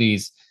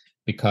capabilities,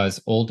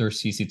 because older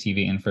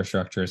CCTV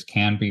infrastructures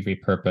can be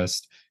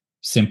repurposed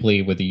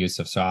simply with the use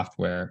of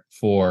software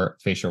for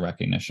facial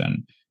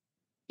recognition.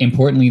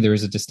 Importantly, there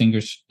is a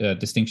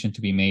distinction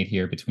to be made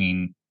here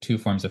between two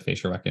forms of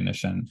facial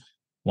recognition.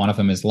 One of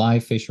them is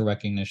live facial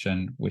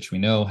recognition, which we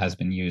know has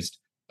been used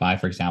by,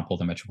 for example,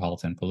 the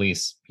Metropolitan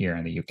Police here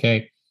in the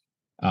UK,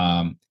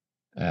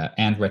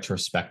 and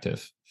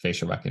retrospective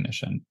facial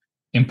recognition.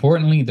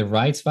 Importantly, the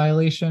rights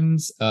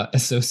violations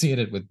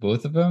associated with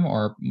both of them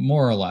are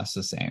more or less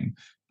the same.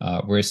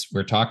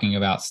 We're talking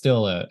about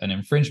still an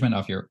infringement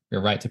of your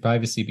right to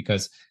privacy,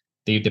 because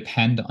they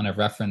depend on a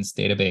reference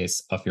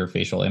database of your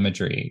facial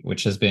imagery,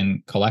 which has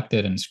been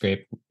collected and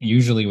scraped,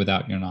 usually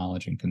without your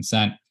knowledge and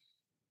consent.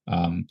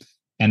 And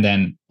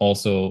then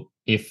also,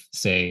 if,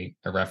 say,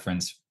 a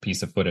reference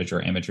piece of footage or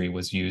imagery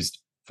was used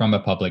from a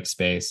public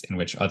space in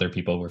which other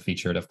people were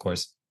featured, of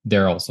course,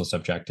 they're also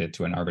subjected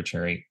to an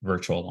arbitrary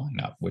virtual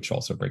lineup, which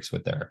also breaks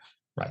with their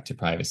right to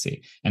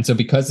privacy. And so,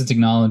 because the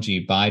technology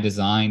by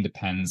design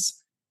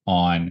depends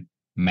on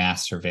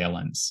mass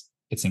surveillance,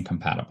 it's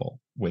incompatible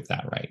with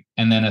that right.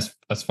 And then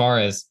as far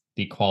as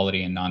the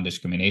equality and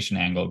non-discrimination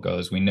angle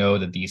goes, we know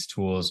that these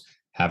tools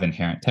have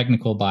inherent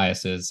technical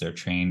biases. They're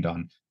trained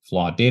on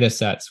flawed data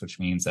sets, which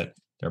means that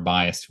they're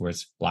biased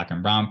towards Black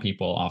and brown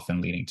people,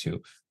 often leading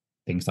to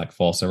things like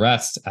false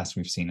arrests, as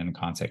we've seen in the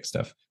context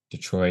of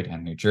Detroit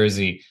and New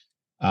Jersey.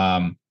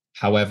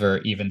 However,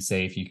 even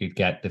say if you could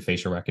get the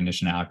facial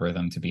recognition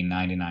algorithm to be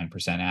 99%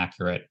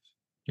 accurate,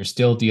 you're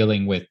still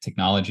dealing with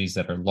technologies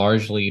that are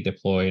largely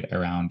deployed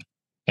around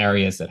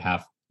areas that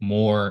have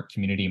more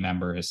community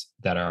members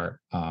that are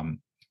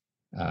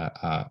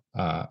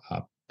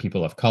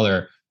people of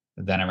color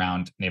than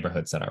around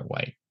neighborhoods that are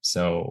white.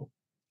 So,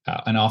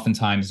 and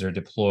oftentimes they're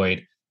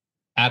deployed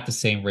at the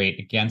same rate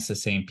against the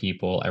same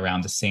people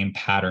around the same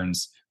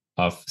patterns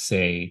of,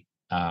 say,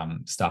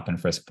 stop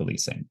and frisk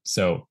policing.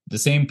 So the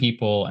same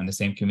people and the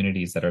same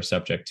communities that are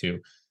subject to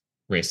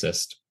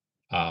racist,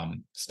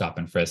 stop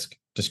and frisk,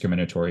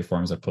 discriminatory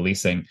forms of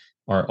policing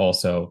are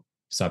also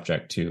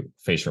subject to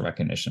facial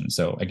recognition.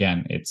 So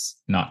again,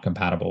 it's not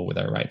compatible with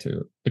our right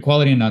to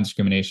equality and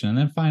non-discrimination. And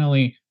then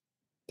finally,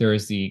 there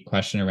is the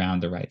question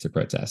around the right to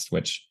protest,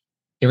 which,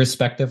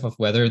 irrespective of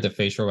whether the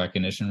facial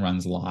recognition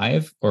runs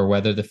live or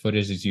whether the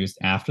footage is used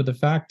after the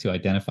fact to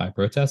identify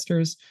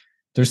protesters,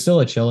 there's still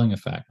a chilling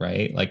effect,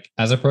 right? Like,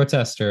 as a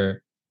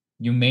protester,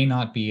 you may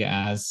not be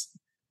as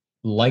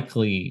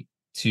likely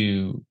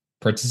to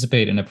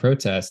participate in a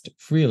protest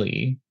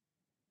freely,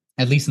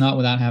 at least not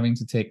without having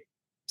to take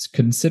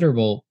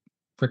considerable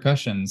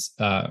precautions,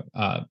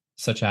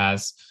 such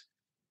as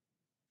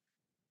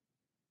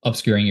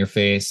obscuring your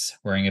face,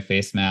 wearing a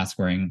face mask,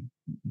 wearing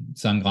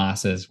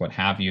sunglasses, what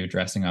have you,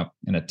 dressing up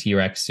in a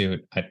T-Rex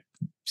suit. I've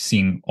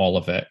seen all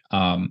of it.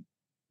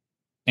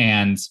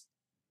 And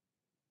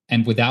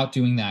without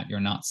doing that, you're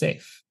not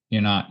safe.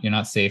 You're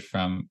not safe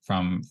from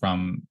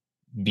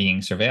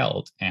being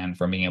surveilled and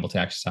from being able to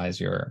exercise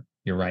your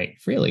right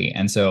freely.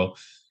 And so,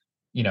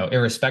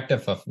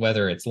 irrespective of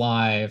whether it's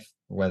live,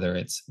 whether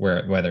it's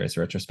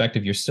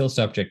retrospective, you're still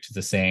subject to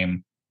the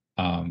same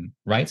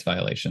rights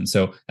violation.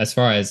 So as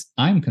far as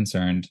I'm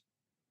concerned,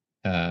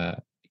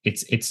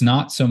 it's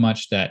not so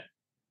much that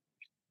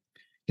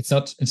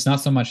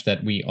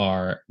we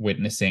are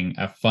witnessing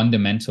a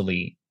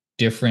fundamentally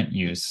different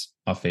use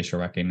of facial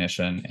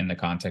recognition in the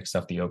context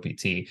of the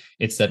OPT.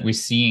 It's that we're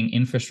seeing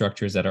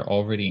infrastructures that are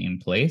already in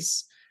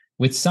place,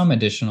 with some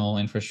additional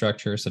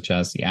infrastructure, such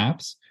as the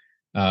apps,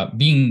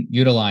 being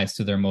utilized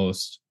to their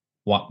most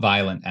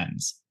violent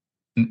ends.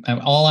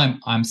 And all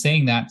I'm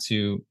saying that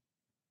to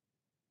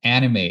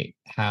animate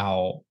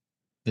how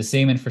the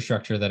same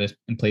infrastructure that is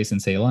in place in,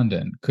 say,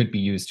 London could be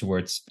used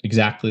towards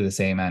exactly the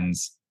same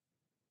ends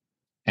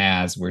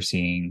as we're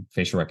seeing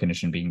facial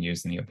recognition being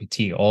used in the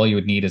OPT. All you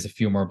would need is a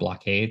few more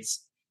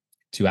blockades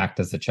to act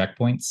as the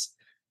checkpoints.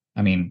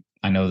 I mean,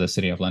 I know the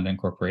City of London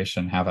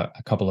Corporation have a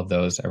couple of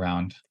those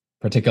around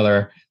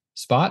particular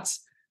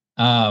spots,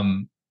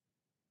 and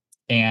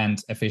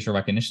a facial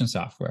recognition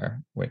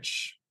software,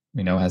 which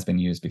we know has been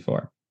used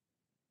before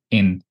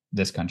in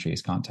this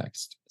country's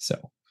context.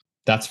 So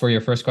that's for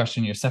your first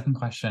question. Your second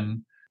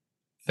question,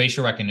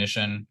 facial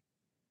recognition,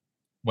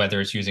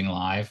 whether it's using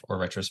live or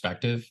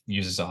retrospective,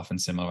 uses often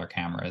similar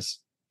cameras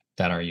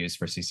that are used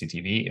for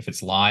CCTV. If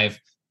it's live,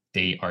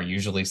 they are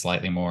usually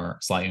slightly newer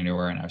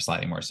and are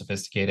slightly more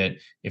sophisticated.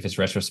 If it's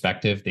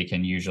retrospective, they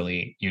can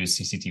usually use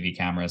CCTV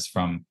cameras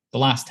from the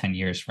last 10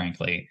 years,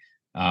 frankly.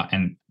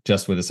 And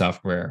just with a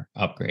software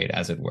upgrade,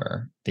 as it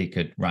were, they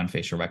could run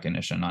facial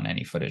recognition on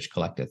any footage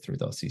collected through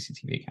those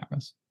CCTV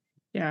cameras.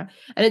 Yeah.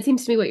 And it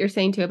seems to me what you're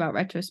saying too about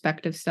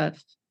retrospective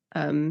stuff,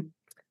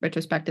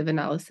 retrospective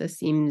analysis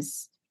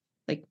seems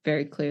like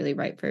very clearly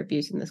ripe for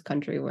abuse in this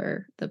country,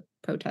 where the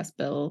protest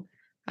bill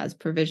has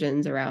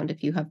provisions around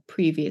if you have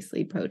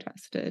previously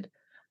protested.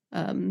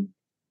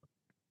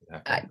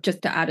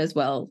 Just to add as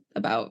well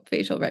about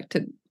facial rec,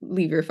 to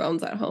leave your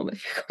phones at home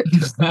if you're going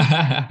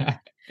to.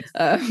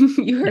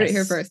 You heard it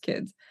here first,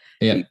 kids.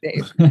 Yeah.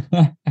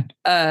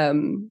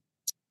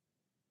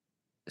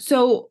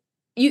 So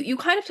you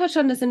kind of touched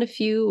on this in a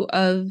few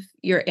of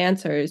your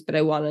answers, but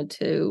I wanted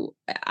to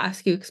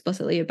ask you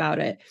explicitly about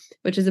it,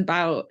 which is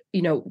about,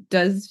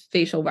 does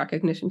facial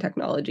recognition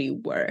technology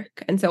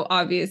work? And so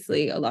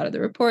obviously a lot of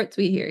the reports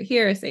we hear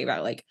here say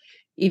about like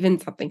even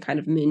something kind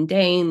of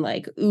mundane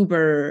like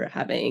Uber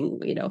having,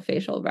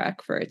 facial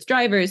rec for its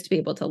drivers to be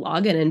able to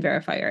log in and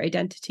verify your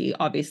identity,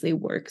 obviously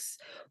works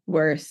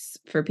worse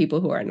for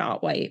people who are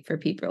not white, for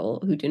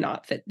people who do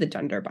not fit the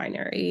gender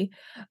binary.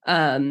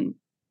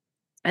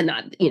 And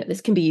that,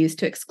 this can be used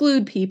to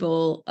exclude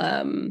people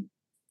from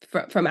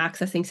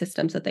accessing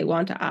systems that they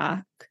want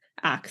to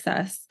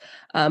access,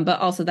 but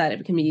also that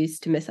it can be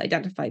used to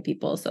misidentify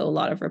people. So a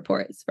lot of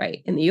reports,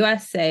 right, in the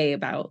US say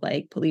about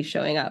like police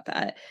showing up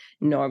at,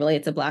 normally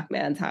it's a Black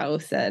man's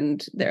house,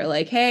 and they're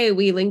like, hey,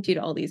 we linked you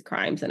to all these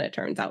crimes, and it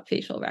turns out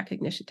facial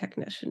recognition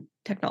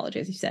technology,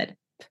 as you said,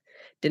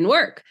 didn't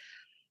work.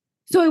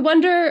 So I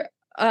wonder,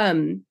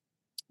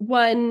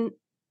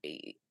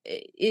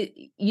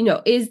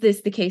 is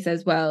this the case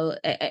as well?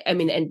 I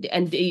mean,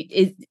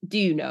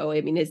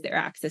 is there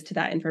access to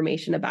that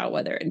information about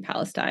whether in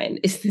Palestine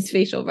is this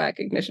facial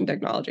recognition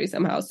technology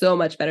somehow so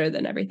much better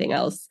than everything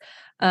else?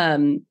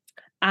 And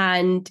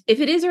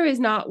if it is or is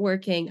not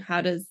working,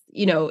 how does,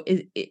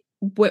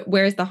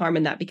 where's the harm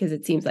in that? Because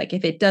it seems like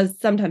if it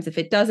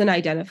doesn't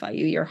identify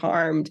you, you're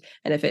harmed.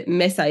 And if it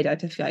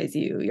misidentifies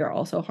you, you're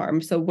also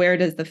harmed. So where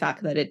does the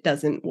fact that it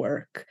doesn't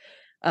work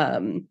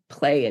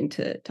play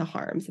into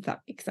harms, if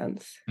that makes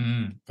sense?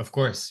 Of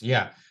course.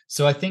 Yeah.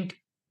 So I think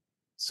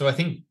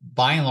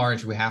by and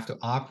large, we have to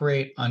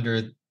operate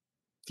under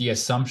the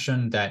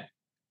assumption that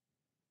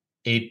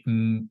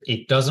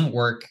it doesn't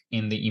work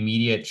in the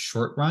immediate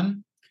short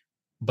run,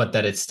 but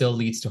that it still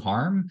leads to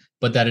harm,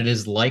 but that it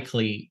is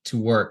likely to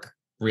work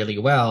really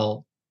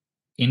well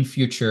in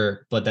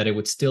future, but that it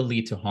would still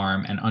lead to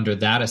harm. And under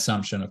that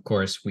assumption, of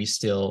course, we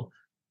still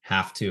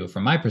have to,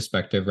 from my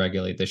perspective,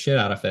 regulate the shit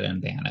out of it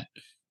and ban it.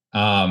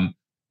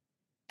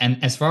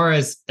 and as far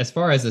as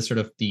the sort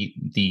of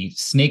the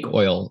snake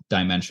oil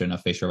dimension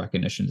of facial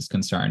recognition is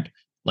concerned,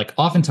 like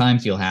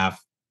oftentimes you'll have,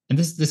 and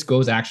this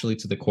goes actually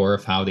to the core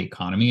of how the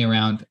economy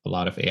around a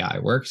lot of AI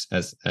works,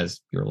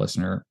 as your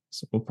listener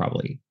will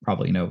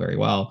probably know very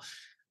well.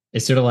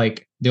 It's sort of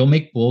like they'll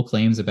make bold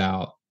claims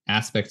about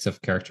aspects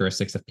of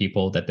characteristics of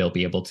people that they'll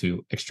be able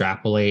to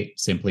extrapolate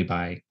simply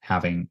by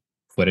having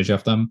footage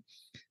of them.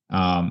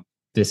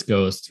 This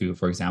goes to,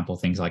 for example,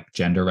 things like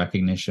gender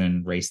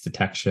recognition, race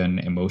detection,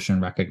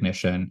 emotion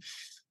recognition,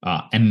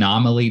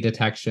 anomaly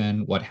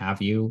detection, what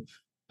have you.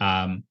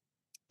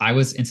 I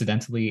was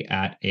incidentally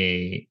at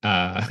a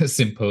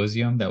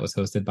symposium that was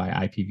hosted by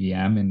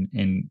IPVM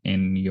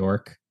in New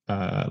York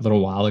a little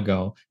while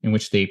ago, in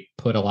which they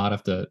put a lot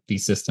of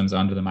these systems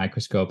under the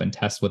microscope and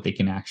test what they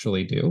can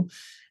actually do.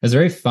 It's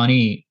very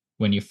funny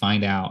when you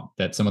find out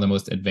that some of the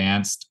most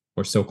advanced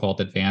or so-called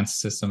advanced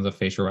systems of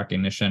facial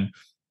recognition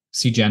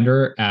see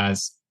gender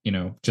as,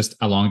 just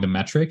along the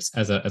metrics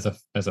as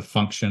a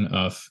function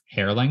of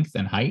hair length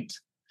and height,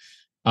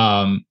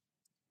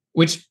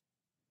 which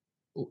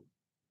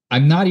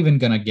I'm not even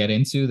going to get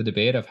into the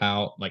debate of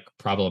how like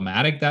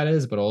problematic that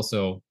is, but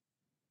also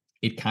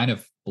it kind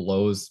of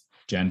blows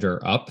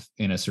gender up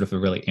in a sort of a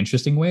really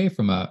interesting way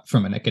from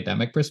an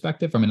academic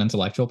perspective, from an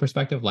intellectual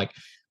perspective. Like,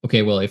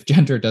 okay, well, if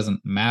gender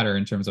doesn't matter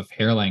in terms of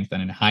hair length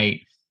and in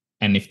height,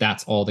 and if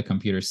that's all the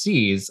computer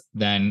sees,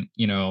 then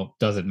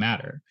does it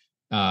matter?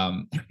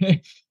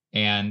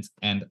 And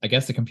I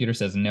guess the computer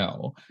says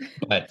no,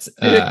 but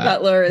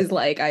Butler is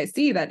like, I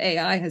see that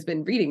AI has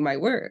been reading my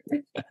work.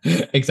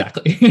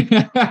 Exactly.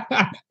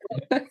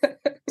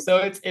 So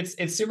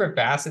it's super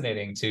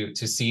fascinating to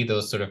see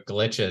those sort of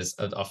glitches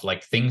of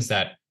like things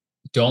that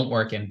don't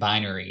work in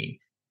binary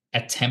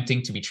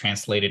attempting to be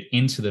translated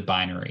into the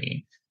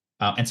binary.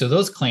 And so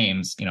those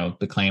claims,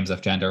 the claims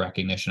of gender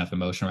recognition, of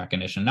emotion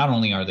recognition, not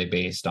only are they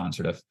based on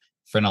sort of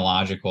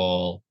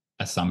phrenological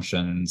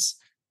assumptions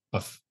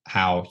of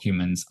how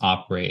humans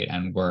operate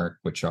and work,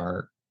 which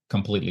are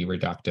completely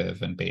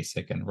reductive and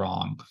basic and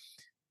wrong,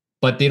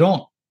 but they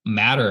don't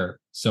matter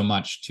so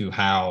much to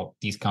how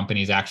these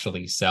companies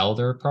actually sell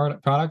their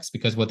products,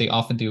 because what they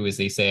often do is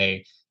they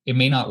say it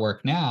may not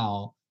work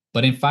now,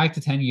 but in 5 to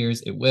 10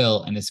 years it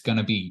will, and it's going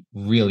to be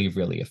really,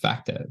 really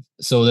effective.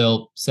 So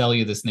they'll sell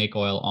you the snake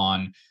oil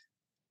on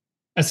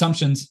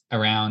assumptions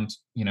around,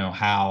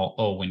 how,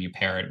 when you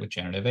pair it with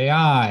generative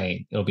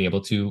AI, it'll be able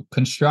to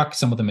construct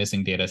some of the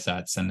missing data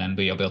sets and then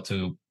be able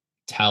to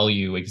tell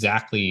you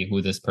exactly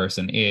who this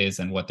person is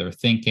and what they're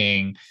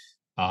thinking.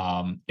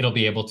 It'll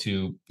be able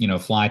to,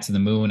 fly to the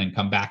moon and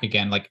come back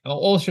again, like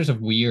all sorts of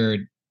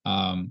weird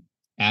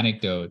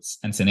anecdotes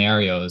and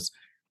scenarios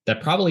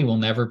that probably will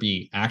never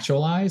be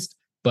actualized,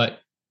 but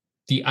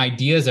the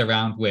ideas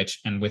around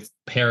which, and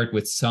paired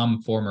with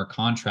some former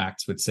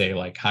contracts with, say,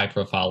 like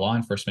high-profile law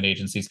enforcement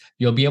agencies,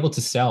 you'll be able to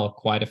sell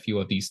quite a few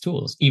of these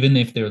tools, even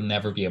if they'll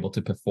never be able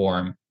to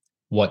perform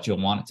what you'll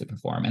want it to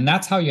perform. And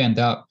that's how you end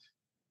up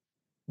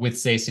with,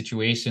 say,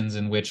 situations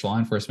in which law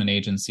enforcement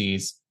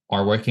agencies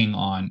are working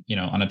on,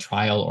 on a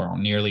trial or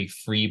on nearly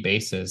free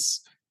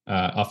basis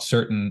of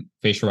certain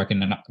facial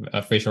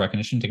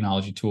recognition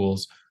technology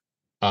tools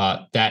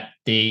that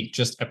they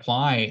just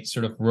apply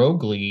sort of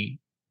roguely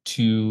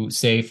to,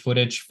 say,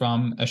 footage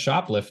from a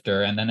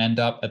shoplifter, and then end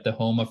up at the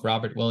home of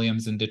Robert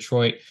Williams in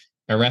Detroit,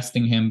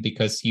 arresting him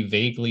because he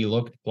vaguely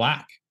looked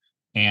black.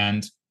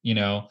 And,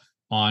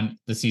 on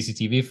the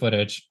CCTV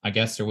footage, I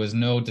guess there was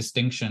no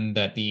distinction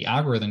that the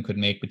algorithm could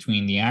make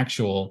between the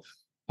actual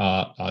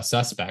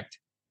suspect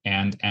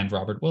and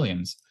Robert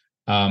Williams,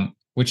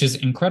 which is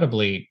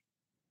incredibly,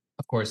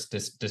 of course,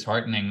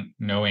 disheartening,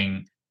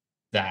 knowing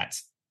that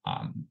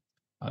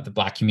the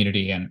Black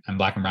community and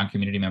Black and Brown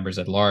community members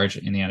at large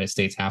in the United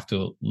States have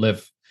to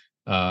live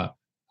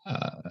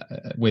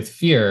with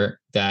fear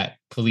that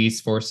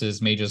police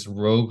forces may just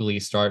roguely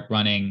start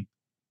running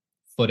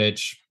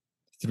footage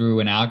through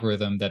an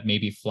algorithm that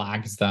maybe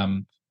flags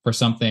them for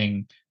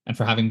something, and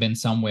for having been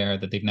somewhere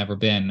that they've never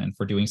been, and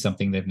for doing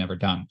something they've never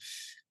done.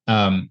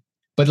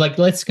 But like,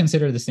 let's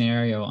consider the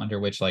scenario under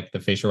which like the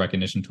facial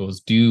recognition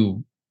tools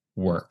do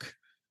work.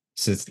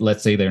 So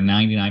let's say they're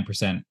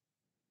 99%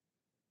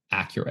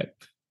 accurate.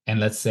 And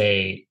let's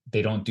say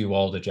they don't do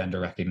all the gender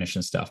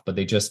recognition stuff, but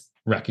they just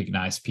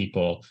recognize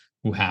people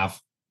who have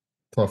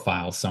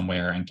profiles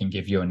somewhere and can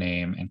give you a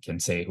name and can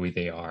say who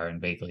they are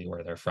and vaguely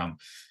where they're from.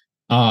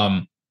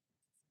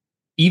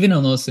 Even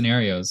in those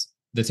scenarios,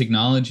 the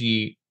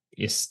technology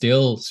is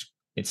still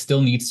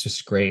needs to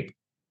scrape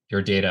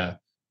your data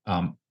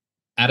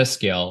at a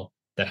scale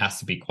that has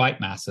to be quite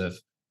massive,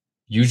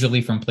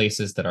 usually from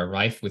places that are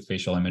rife with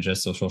facial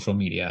images, so social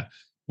media,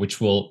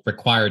 which will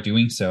require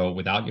doing so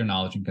without your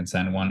knowledge and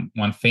consent.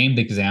 One famed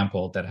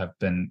example that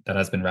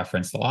has been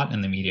referenced a lot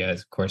in the media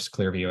is, of course,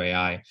 Clearview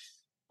AI,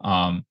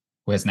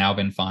 who has now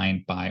been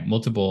fined by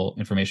multiple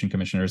information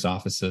commissioners'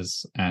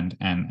 offices and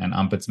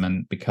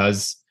ombudsmen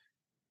because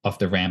of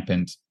the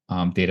rampant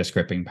data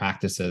scraping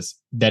practices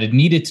that it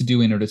needed to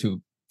do in order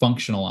to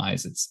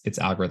functionalize its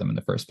algorithm in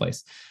the first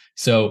place.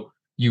 So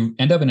you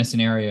end up in a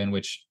scenario in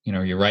which,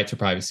 your right to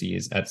privacy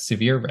is at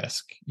severe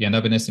risk. You end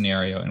up in a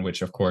scenario in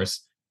which, of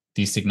course,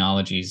 these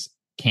technologies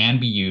can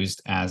be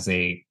used as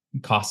a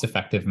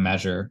cost-effective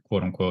measure,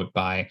 quote unquote,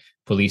 by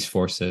police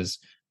forces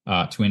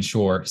to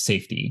ensure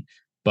safety,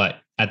 but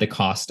at the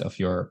cost of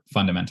your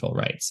fundamental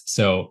rights.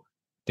 So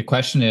the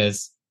question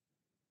is,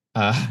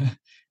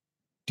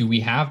 do we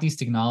have these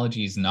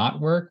technologies not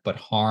work but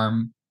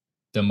harm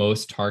the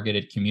most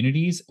targeted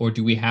communities, or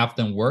do we have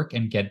them work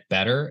and get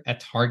better at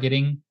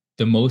targeting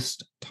the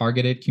most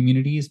targeted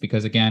communities?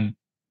 Because again,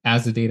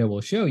 as the data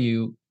will show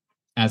you,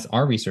 as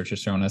our research has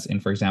shown us in,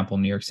 for example,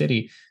 New York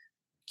City,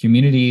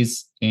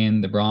 communities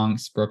in the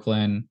Bronx,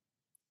 Brooklyn,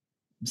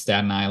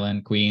 Staten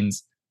Island,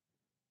 Queens,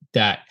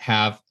 that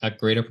have a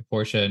greater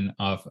proportion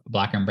of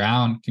Black and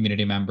Brown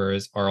community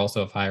members are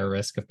also of higher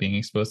risk of being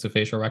exposed to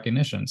facial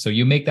recognition. So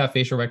you make that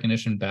facial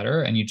recognition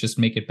better, and you just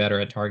make it better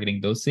at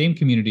targeting those same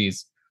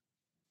communities,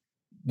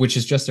 which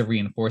is just a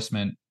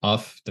reinforcement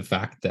of the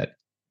fact that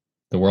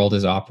the world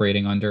is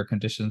operating under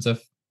conditions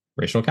of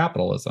racial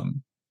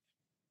capitalism.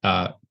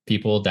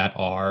 People that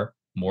are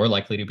more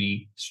likely to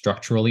be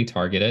structurally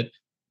targeted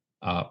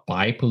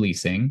by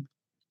policing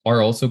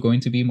are also going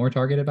to be more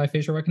targeted by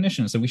facial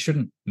recognition. So we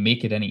shouldn't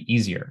make it any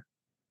easier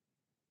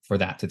for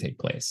that to take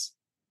place.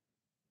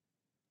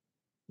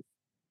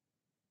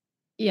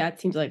 Yeah, it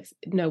seems like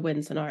no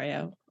win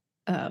scenario.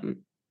 I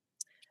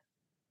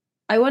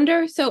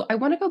wonder, so I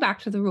want to go back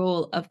to the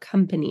role of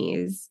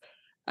companies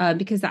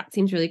because that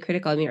seems really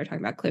critical. I mean, we're talking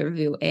about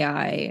Clearview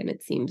AI, and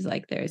it seems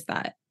like there's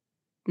that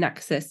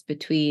nexus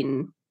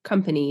between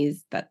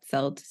companies that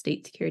sell to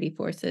state security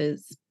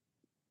forces,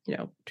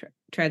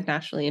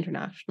 transnationally,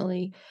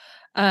 internationally.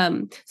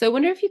 So I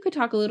wonder if you could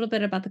talk a little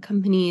bit about the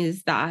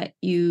companies that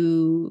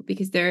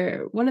because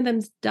one of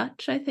them's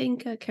Dutch, I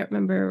think. I can't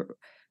remember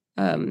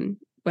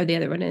where the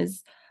other one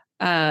is.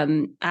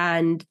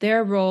 And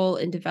their role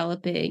in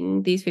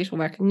developing these facial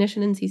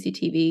recognition and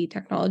CCTV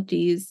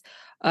technologies,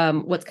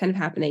 what's kind of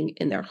happening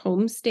in their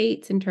home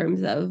states in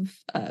terms of,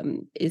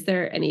 is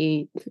there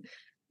any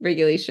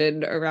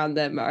regulation around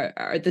them?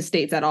 Are the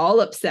states at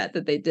all upset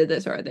that they did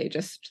this, or are they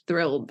just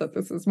thrilled that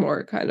this is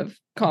more kind of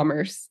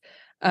commerce?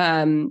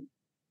 And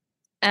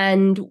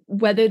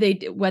whether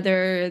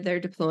they're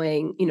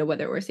deploying,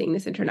 whether we're seeing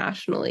this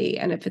internationally,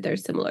 and if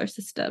there's similar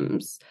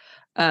systems.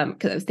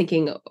 Because I was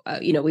thinking,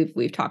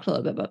 we've talked a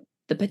little bit about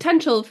the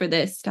potential for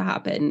this to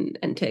happen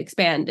and to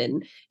expand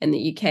in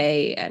the UK,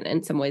 and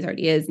in some ways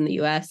already is in the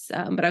US.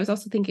 But I was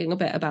also thinking a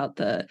bit about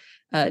the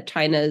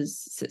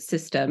China's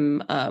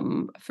system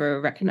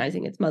for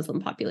recognizing its Muslim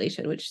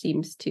population, which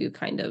seems to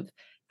kind of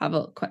have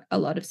a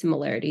lot of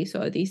similarity.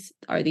 So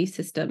are these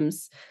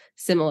systems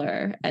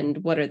similar,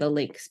 and what are the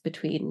links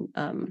between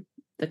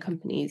the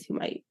companies who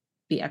might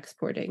be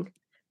exporting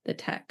the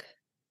tech?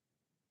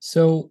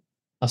 So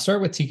I'll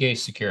start with TKH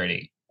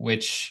Security,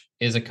 which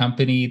is a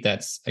company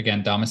that's,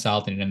 again,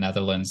 domiciled in the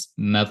Netherlands.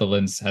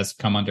 Netherlands has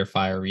come under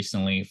fire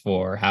recently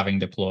for having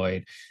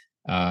deployed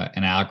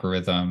an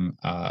algorithm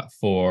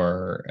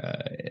for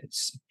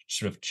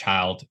sort of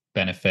child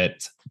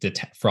benefit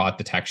fraud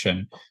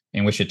detection,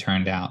 in which it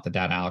turned out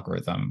that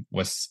algorithm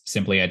was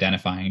simply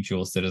identifying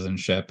dual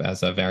citizenship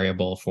as a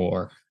variable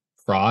for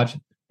fraud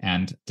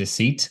and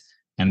deceit,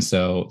 and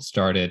so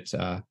started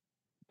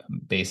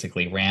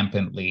basically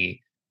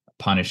rampantly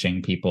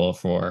punishing people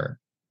for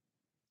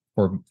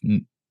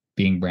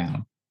being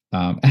brown,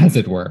 as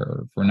it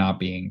were, for not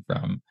being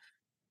from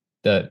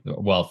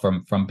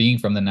being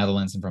from the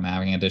Netherlands and from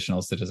having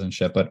additional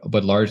citizenship.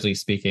 But largely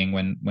speaking,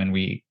 when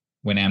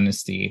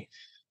Amnesty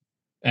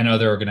and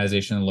other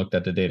organizations looked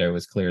at the data, it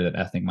was clear that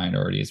ethnic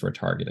minorities were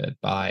targeted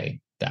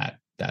by that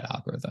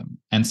algorithm.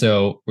 And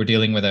so we're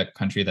dealing with a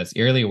country that's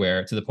eerily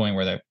aware, to the point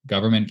where the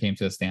government came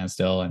to a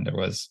standstill, and there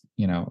was,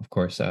 of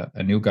course, a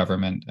new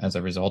government as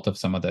a result of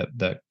some of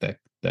the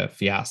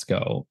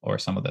fiasco, or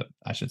some of the,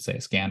 I should say,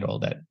 scandal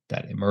that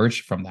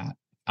emerged from that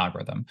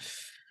algorithm.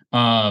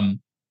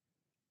 And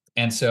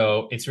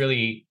so it's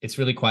really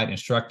quite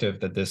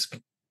instructive that this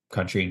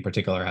country in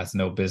particular has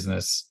no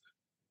business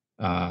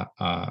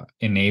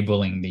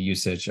enabling the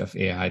usage of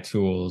AI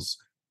tools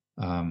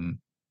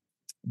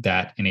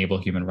that enable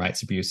human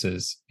rights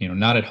abuses,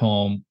 not at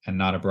home and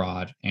not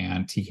abroad.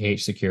 And TKH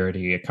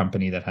Security, a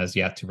company that has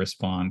yet to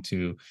respond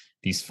to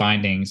these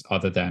findings,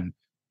 other than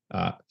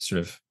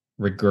sort of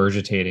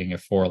regurgitating a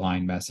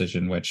 4-line message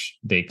in which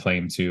they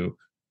claim to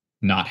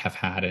not have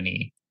had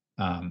any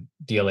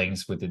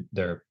dealings with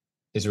their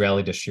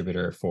Israeli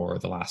distributor for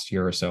the last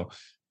year or so,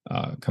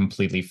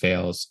 completely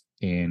fails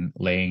in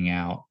laying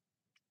out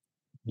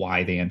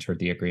why they entered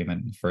the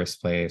agreement in the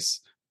first place,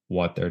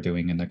 what they're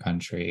doing in the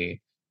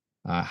country,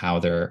 how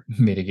they're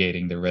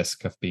mitigating the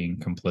risk of being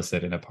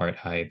complicit in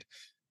apartheid.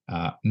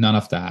 None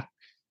of that.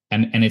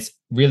 And it's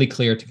really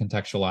clear to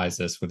contextualize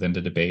this within the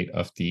debate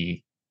of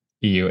the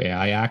EU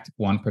AI Act.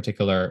 One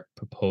particular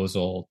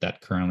proposal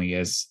that currently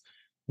is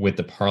with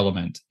the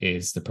parliament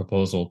is the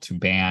proposal to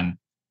ban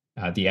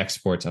the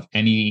exports of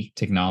any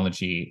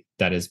technology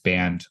that is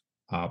banned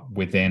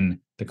within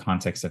the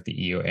context of the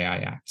EU AI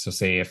Act. So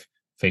say if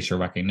facial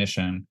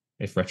recognition.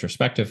 If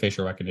retrospective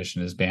facial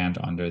recognition is banned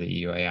under the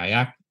EU-AI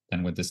Act,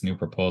 then with this new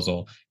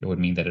proposal, it would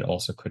mean that it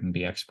also couldn't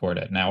be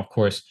exported. Now, of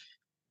course,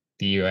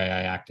 the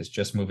EU-AI Act is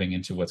just moving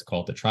into what's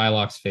called the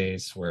trilogues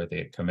phase, where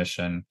the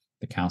Commission,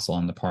 the Council,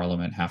 and the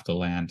Parliament have to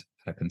land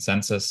at a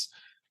consensus.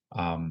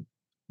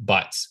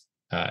 But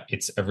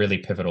it's a really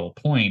pivotal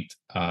point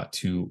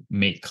to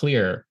make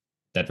clear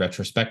that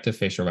retrospective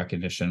facial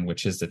recognition,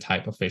 which is the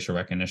type of facial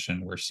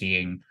recognition we're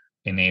seeing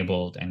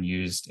enabled and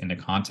used in the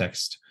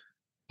context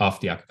of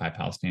the occupied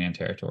Palestinian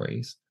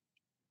territories,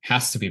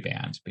 has to be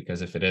banned,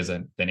 because if it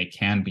isn't, then it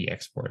can be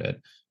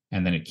exported,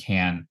 and then it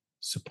can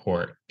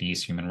support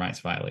these human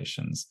rights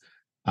violations.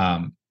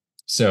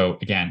 So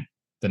again,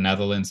 the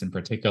Netherlands in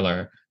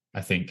particular, I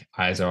think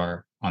eyes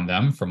are on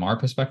them from our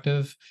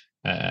perspective,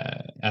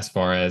 as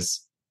far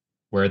as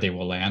where they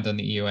will land on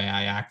the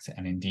EU-AI Act,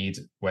 and indeed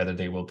whether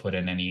they will put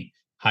in any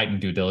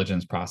heightened due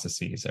diligence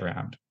processes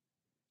around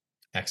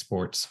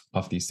exports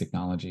of these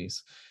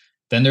technologies.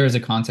 Then there is a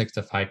context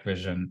of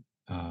Hikvision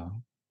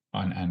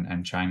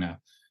and China.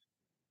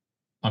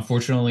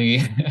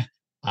 Unfortunately,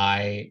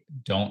 I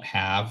don't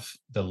have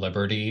the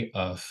liberty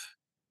of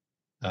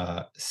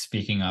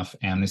speaking of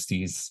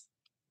Amnesty's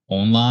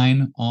own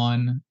line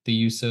on the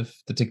use of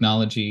the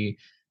technology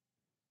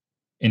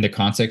in the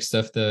context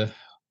of the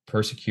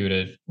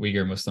persecuted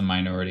Uyghur Muslim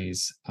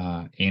minorities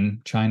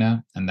in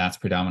China. And that's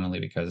predominantly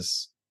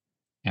because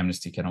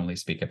Amnesty can only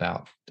speak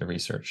about the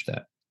research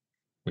that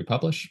we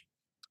publish.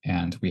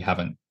 And we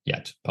haven't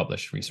yet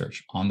published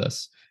research on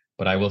this.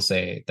 But I will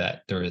say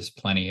that there is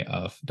plenty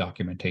of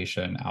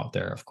documentation out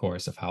there, of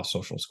course, of how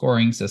social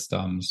scoring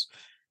systems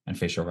and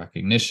facial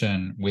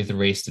recognition with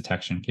race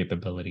detection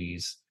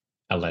capabilities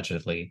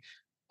allegedly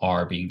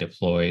are being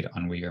deployed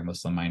on Uyghur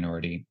Muslim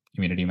minority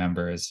community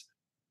members,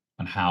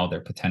 on how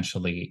they're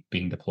potentially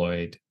being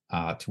deployed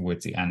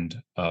towards the end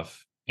of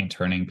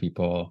interning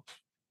people,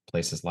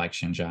 places like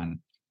Xinjiang.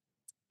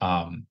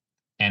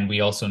 And we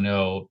also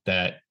know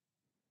that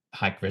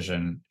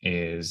Hikvision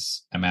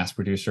is a mass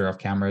producer of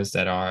cameras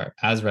that are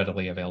as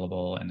readily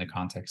available in the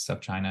context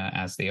of China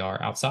as they are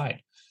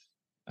outside.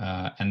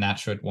 And that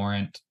should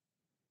warrant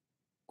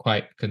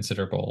quite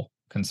considerable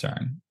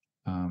concern.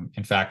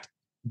 In fact,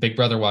 Big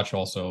Brother Watch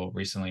also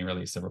recently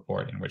released a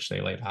report in which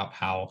they laid out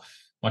how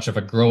much of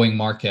a growing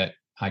market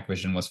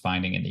Hikvision was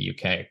finding in the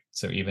UK.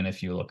 So even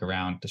if you look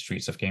around the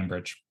streets of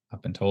Cambridge,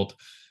 I've been told,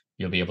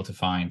 you'll be able to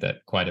find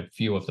that quite a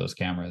few of those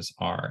cameras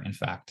are, in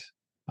fact,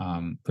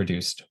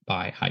 produced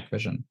by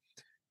Hikvision.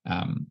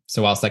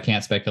 So whilst I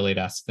can't speculate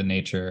as to the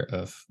nature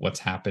of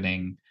what's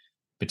happening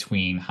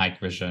between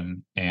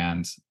Hikvision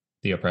and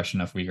the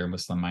oppression of Uyghur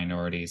Muslim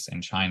minorities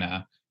in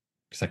China,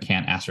 because I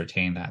can't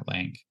ascertain that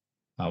link,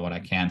 what I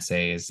can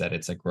say is that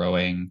it's a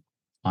growing,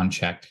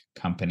 unchecked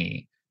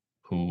company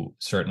who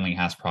certainly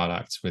has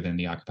products within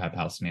the occupied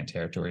Palestinian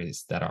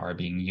territories that are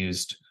being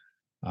used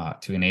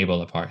to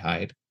enable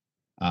apartheid,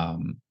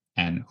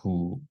 and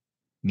who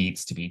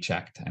needs to be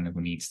checked and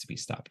who needs to be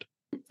stopped.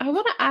 I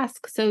want to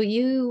ask, so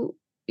you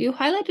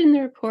highlighted in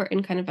the report,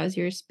 and kind of as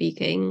you're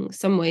speaking,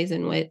 some ways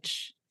in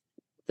which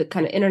the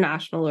kind of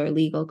international or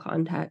legal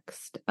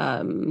context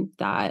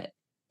that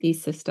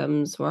these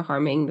systems were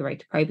harming the right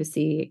to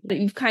privacy.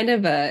 You've kind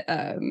of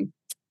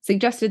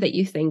suggested that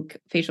you think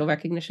facial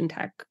recognition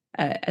tech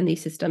and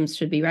these systems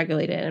should be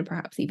regulated and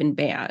perhaps even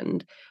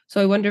banned.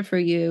 So I wonder for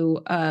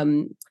you,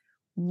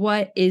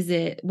 what is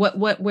it,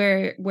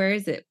 where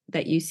is it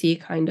that you see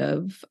kind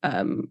of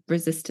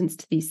resistance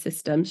to these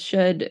systems?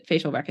 Should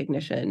facial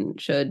recognition,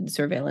 should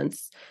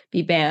surveillance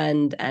be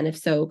banned? And if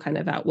so, kind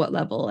of at what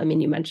level? I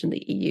mean, you mentioned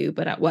the EU,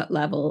 but at what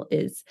level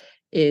is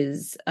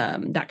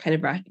that kind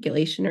of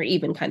regulation, or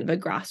even kind of a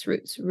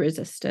grassroots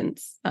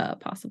resistance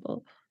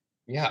possible?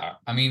 Yeah,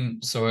 I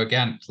mean, so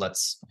again,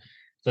 let's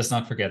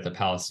not forget the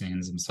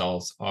Palestinians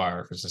themselves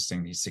are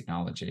resisting these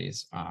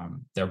technologies.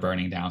 They're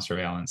burning down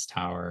surveillance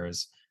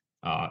towers.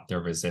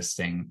 They're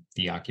resisting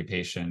the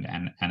occupation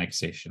and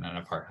annexation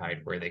and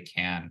apartheid where they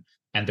can.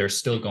 And they're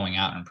still going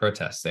out and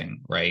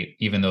protesting, right?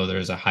 Even though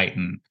there's a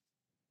heightened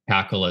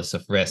calculus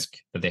of risk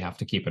that they have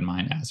to keep in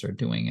mind as they're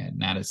doing it.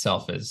 And that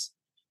itself is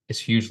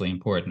hugely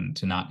important,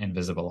 to not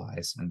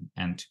invisibilize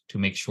and to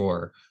make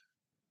sure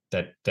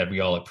that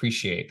we all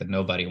appreciate that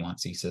nobody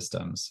wants these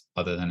systems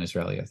other than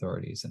Israeli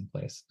authorities in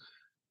place.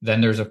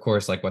 Then there's, of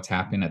course, like what's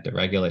happening at the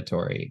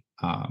regulatory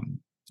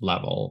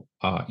level.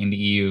 In the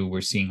EU,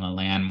 we're seeing a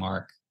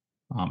landmark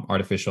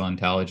artificial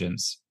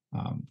intelligence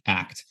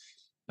act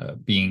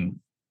being,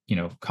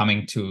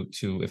 coming to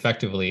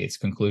effectively its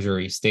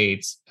conclusory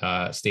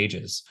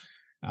stages.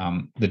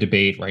 The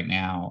debate right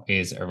now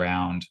is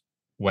around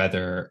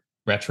whether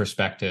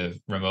retrospective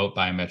remote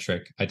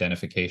biometric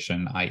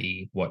identification,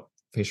 i.e. what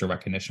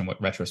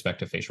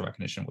retrospective facial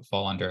recognition would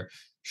fall under,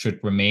 should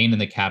remain in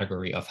the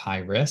category of high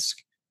risk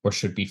or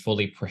should be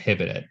fully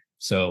prohibited.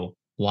 So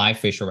live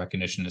facial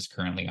recognition is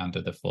currently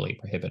under the fully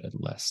prohibited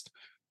list.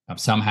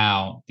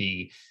 Somehow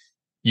the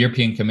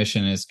European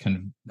Commission is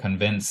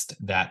convinced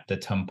that the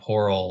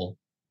temporal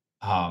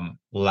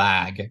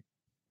lag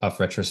of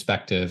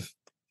retrospective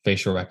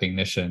facial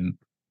recognition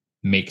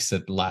makes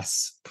it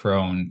less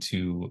prone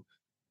to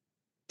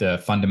the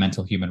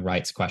fundamental human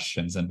rights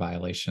questions and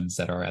violations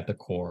that are at the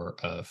core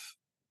of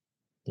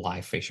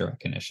live facial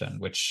recognition,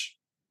 which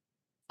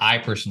I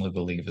personally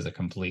believe is a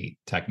complete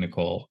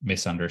technical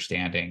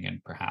misunderstanding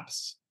and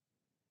perhaps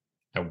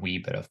a wee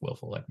bit of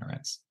willful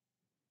ignorance.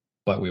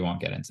 But we won't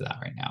get into that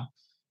right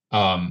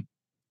now.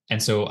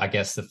 And so I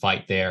guess the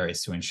fight there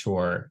is to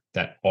ensure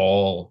that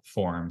all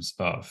forms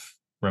of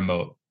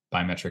remote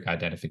biometric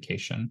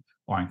identification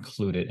are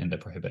included in the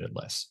prohibited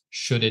list.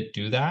 Should it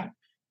do that,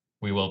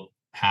 we will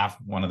have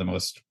one of the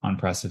most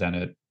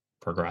unprecedented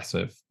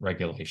progressive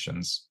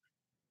regulations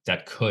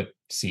that could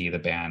see the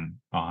ban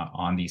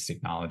on these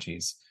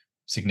technologies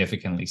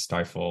significantly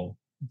stifle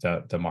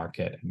the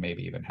market and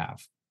maybe even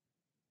have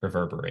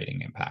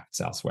reverberating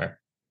impacts elsewhere.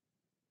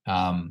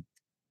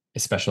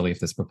 Especially if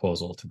this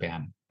proposal to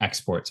ban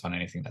exports on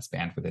anything that's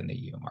banned within the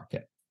EU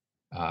market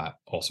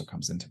also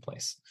comes into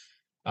place.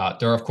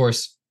 There are, of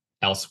course,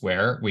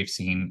 elsewhere, we've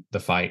seen the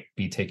fight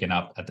be taken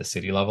up at the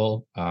city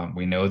level.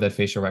 We know that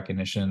facial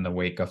recognition in the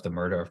wake of the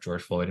murder of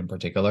George Floyd in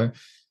particular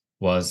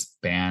was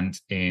banned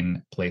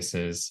in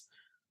places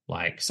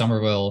like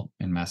Somerville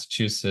in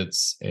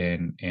Massachusetts,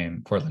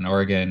 in Portland,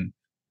 Oregon.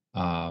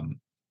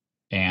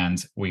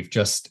 And we've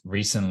just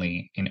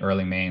recently, in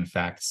early May, in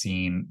fact,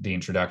 seen the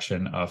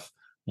introduction of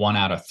 1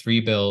 out of 3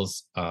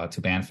 bills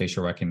to ban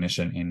facial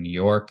recognition in New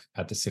York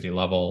at the city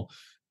level,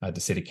 the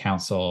city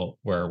council,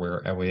 where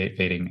we're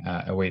awaiting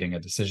a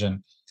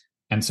decision.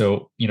 And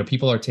so,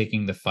 people are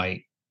taking the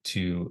fight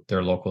to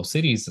their local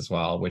cities as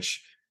well,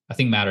 which I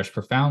think matters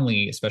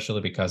profoundly,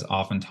 especially because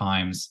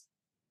oftentimes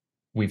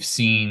we've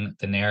seen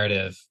the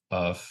narrative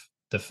of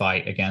the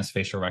fight against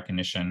facial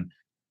recognition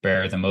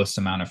bear the most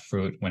amount of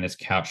fruit when it's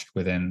couched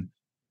within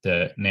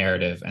the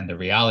narrative and the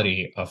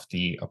reality of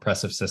the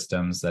oppressive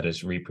systems that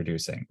is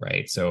reproducing,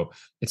 right? So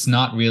it's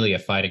not really a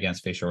fight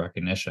against facial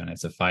recognition.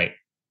 It's a fight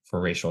for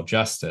racial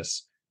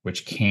justice,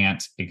 which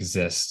can't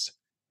exist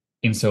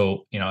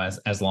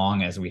as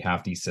long as we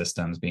have these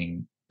systems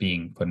being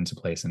put into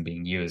place and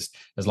being used,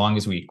 as long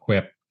as we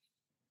equip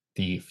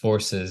the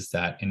forces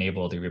that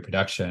enable the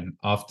reproduction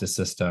of the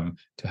system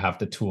to have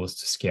the tools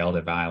to scale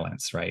the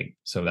violence, right?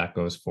 So that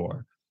goes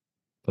for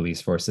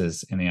police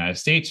forces in the United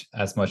States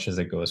as much as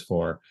it goes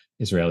for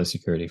Israeli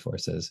security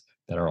forces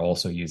that are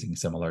also using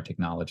similar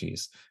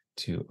technologies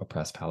to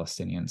oppress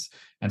Palestinians.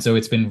 And so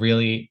it's been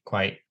really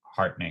quite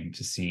heartening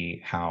to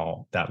see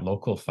how that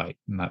local fight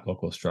and that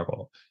local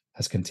struggle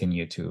has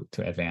continued to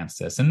advance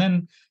this. And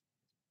then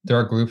there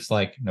are groups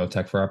like No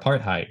Tech for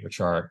Apartheid, which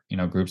are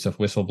groups of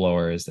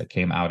whistleblowers that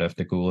came out of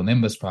the Google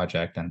Nimbus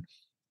project and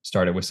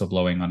started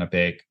whistleblowing on a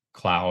big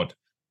cloud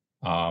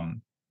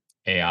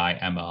AI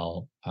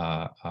ML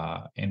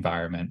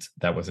environment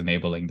that was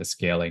enabling the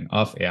scaling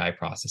of AI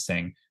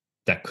processing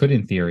that could,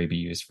 in theory, be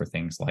used for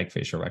things like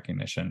facial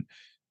recognition,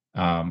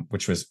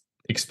 which was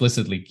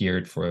explicitly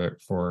geared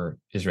for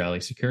Israeli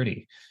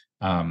security.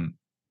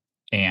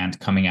 And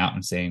coming out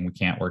and saying, we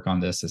can't work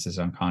on this is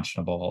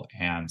unconscionable,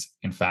 and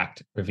in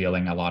fact,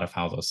 revealing a lot of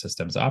how those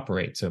systems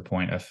operate to a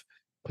point of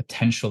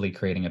potentially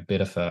creating a bit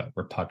of a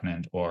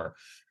repugnant or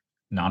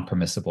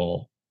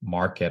non-permissible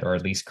market, or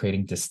at least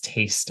creating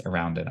distaste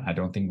around it. I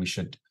don't think we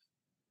should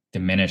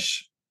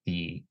diminish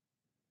the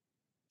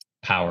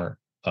power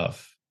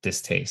of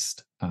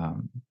distaste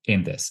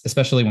in this,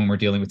 especially when we're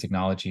dealing with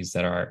technologies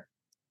that are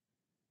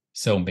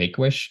so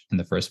make-wish in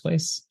the first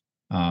place.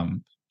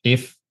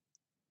 If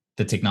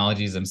the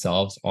technologies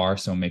themselves are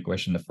so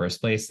make-wish in the first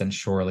place, then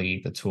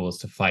surely the tools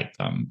to fight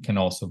them can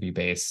also be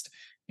based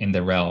in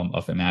the realm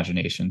of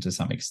imagination to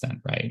some extent,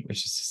 right?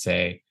 Which is to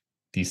say,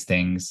 these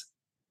things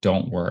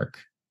don't work.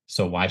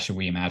 So why should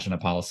we imagine a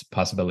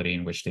possibility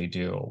in which they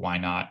do? Why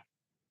not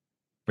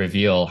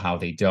reveal how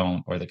they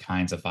don't, or the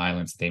kinds of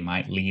violence they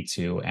might lead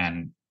to,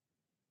 and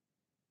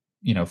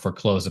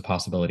foreclose the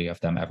possibility of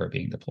them ever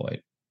being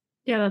deployed?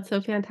 Yeah, that's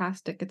so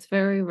fantastic. It's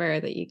very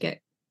rare that you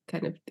get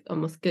kind of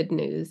almost good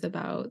news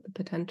about the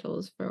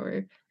potentials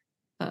for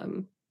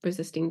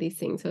resisting these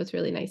things. So it's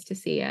really nice to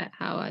see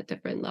how at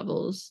different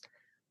levels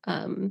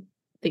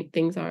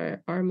things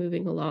are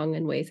moving along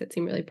in ways that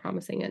seem really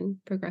promising and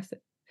progressive.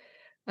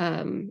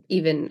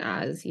 Even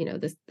as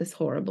this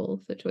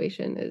horrible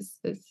situation is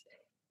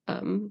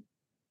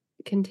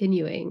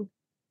continuing.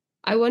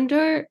 I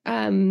wonder,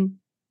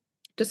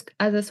 just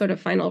as a sort of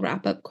final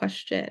wrap-up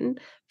question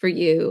for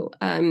you,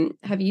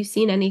 have you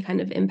seen any kind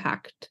of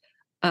impact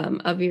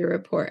of your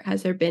report?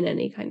 Has there been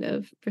any kind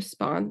of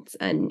response,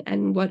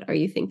 and what are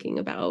you thinking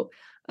about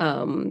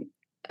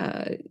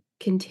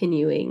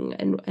continuing,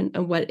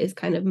 and what is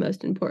kind of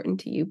most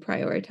important to you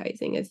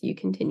prioritizing as you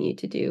continue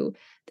to do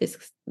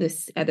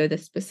this either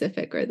this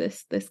specific or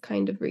this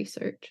kind of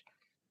research?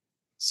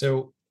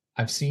 So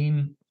I've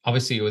seen,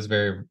 obviously it was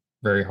very,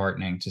 very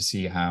heartening to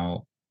see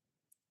how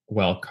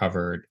well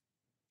covered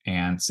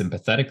and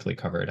sympathetically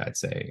covered, I'd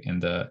say, in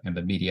the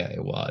media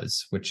it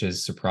was, which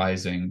is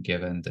surprising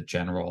given the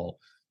general,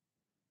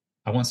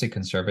 I won't say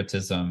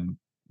conservatism,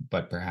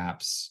 but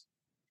perhaps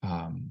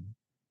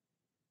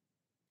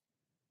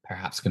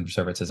perhaps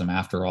conservatism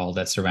after all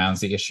that surrounds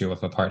the issue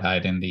of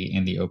apartheid in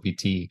the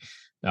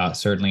OPT.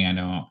 Certainly, I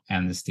know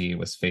Amnesty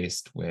was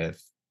faced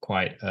with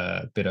quite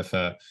a bit of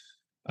a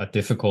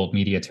difficult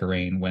media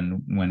terrain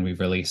when we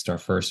released our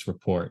first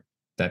report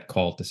that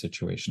called the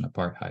situation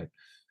apartheid.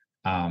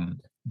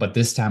 But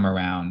this time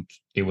around,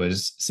 it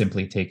was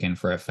simply taken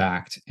for a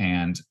fact,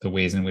 and the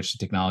ways in which the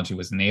technology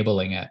was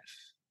enabling it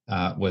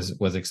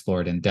was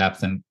explored in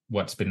depth. And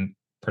what's been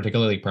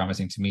particularly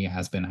promising to me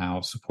has been how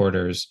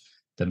supporters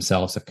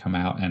themselves have come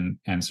out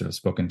and sort of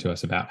spoken to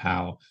us about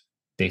how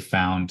they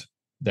found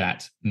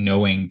that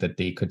knowing that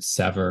they could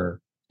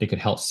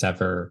help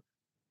sever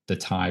the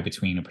tie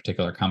between a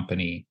particular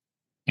company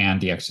and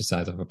the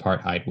exercise of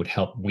apartheid would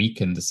help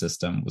weaken the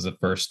system was the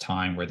first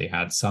time where they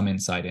had some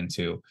insight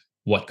into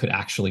what could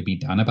actually be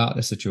done about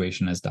a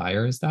situation as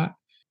dire as that.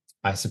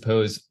 I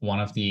suppose one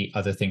of the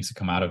other things to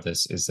come out of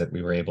this is that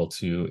we were able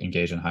to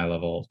engage in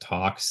high-level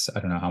talks. I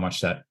don't know how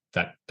much that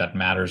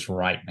matters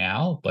right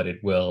now, but it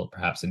will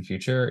perhaps in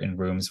future, in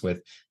rooms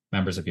with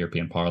members of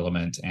European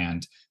Parliament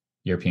and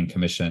European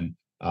Commission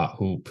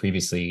who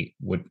previously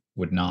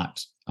would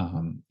not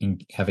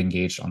have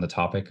engaged on the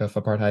topic of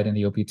apartheid in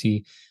the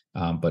OPT,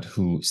 but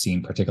who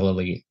seem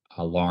particularly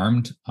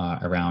alarmed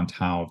around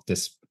how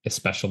this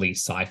especially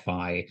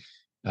sci-fi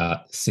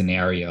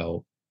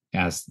scenario,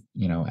 as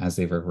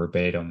they were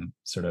verbatim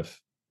sort of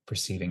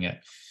perceiving it,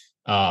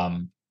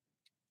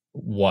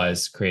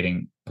 was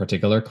creating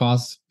particular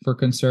cause for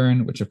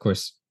concern, which of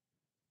course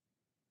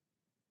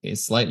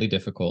is slightly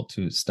difficult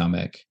to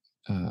stomach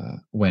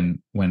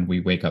when we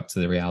wake up to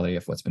the reality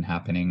of what's been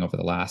happening over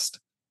the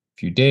last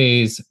few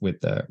days with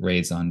the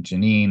raids on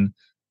Jenin,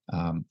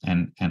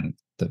 and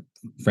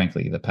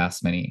frankly the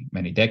past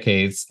many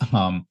decades.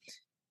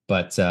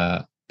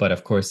 But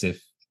of course,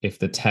 if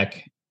the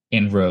tech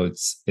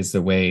inroads is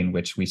the way in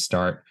which we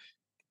start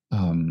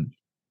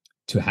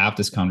to have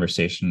this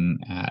conversation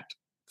at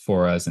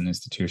forums and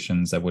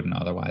institutions that wouldn't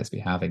otherwise be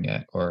having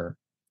it, or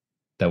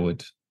that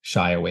would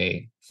shy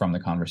away from the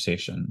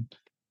conversation,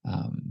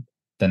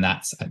 then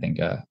that's, I think,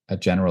 a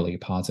generally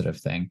positive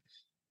thing.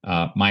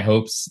 My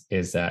hopes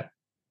is that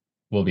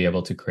we'll be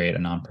able to create a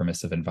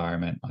non-permissive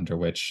environment under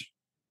which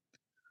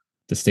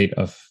the state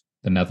of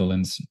the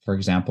Netherlands, for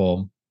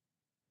example,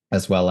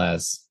 as well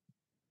as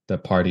the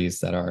parties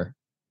that are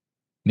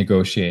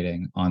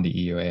negotiating on the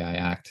EU AI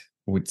Act,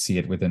 would see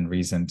it within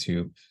reason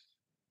to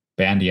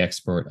ban the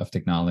export of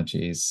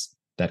technologies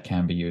that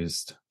can be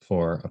used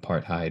for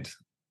apartheid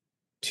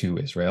to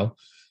Israel,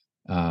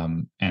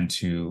 and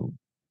to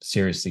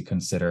seriously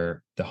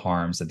consider the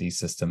harms that these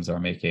systems are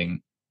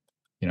making,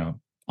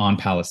 on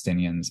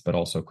Palestinians, but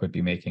also could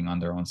be making on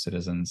their own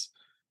citizens,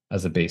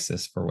 as a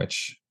basis for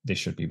which they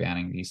should be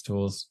banning these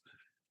tools.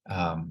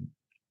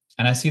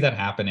 And I see that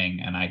happening.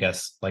 And I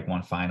guess like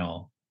one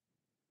final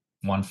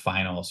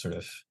sort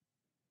of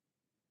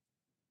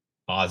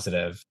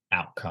positive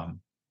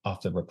outcome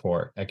of the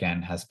report,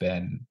 again, has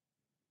been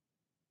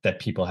that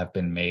people have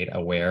been made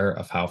aware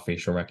of how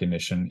facial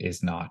recognition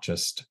is not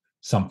just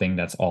something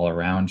that's all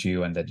around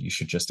you and that you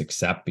should just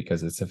accept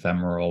because it's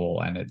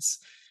ephemeral and it's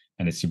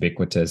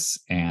ubiquitous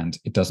and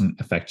it doesn't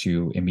affect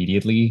you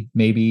immediately,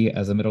 maybe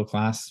as a middle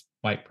class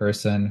white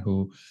person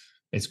who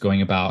is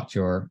going about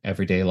your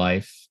everyday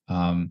life,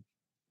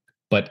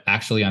 but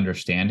actually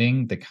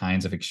understanding the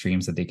kinds of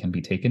extremes that they can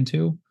be taken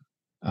to.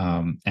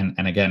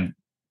 And again,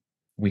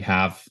 we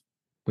have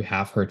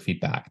heard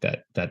feedback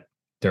that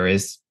there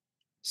is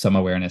some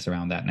awareness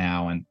around that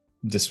now, and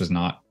this was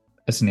not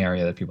a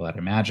scenario that people had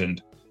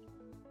imagined,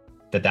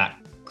 that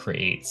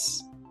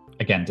creates,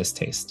 again,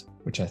 distaste,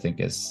 which I think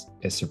is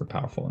super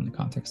powerful in the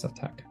context of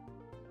tech.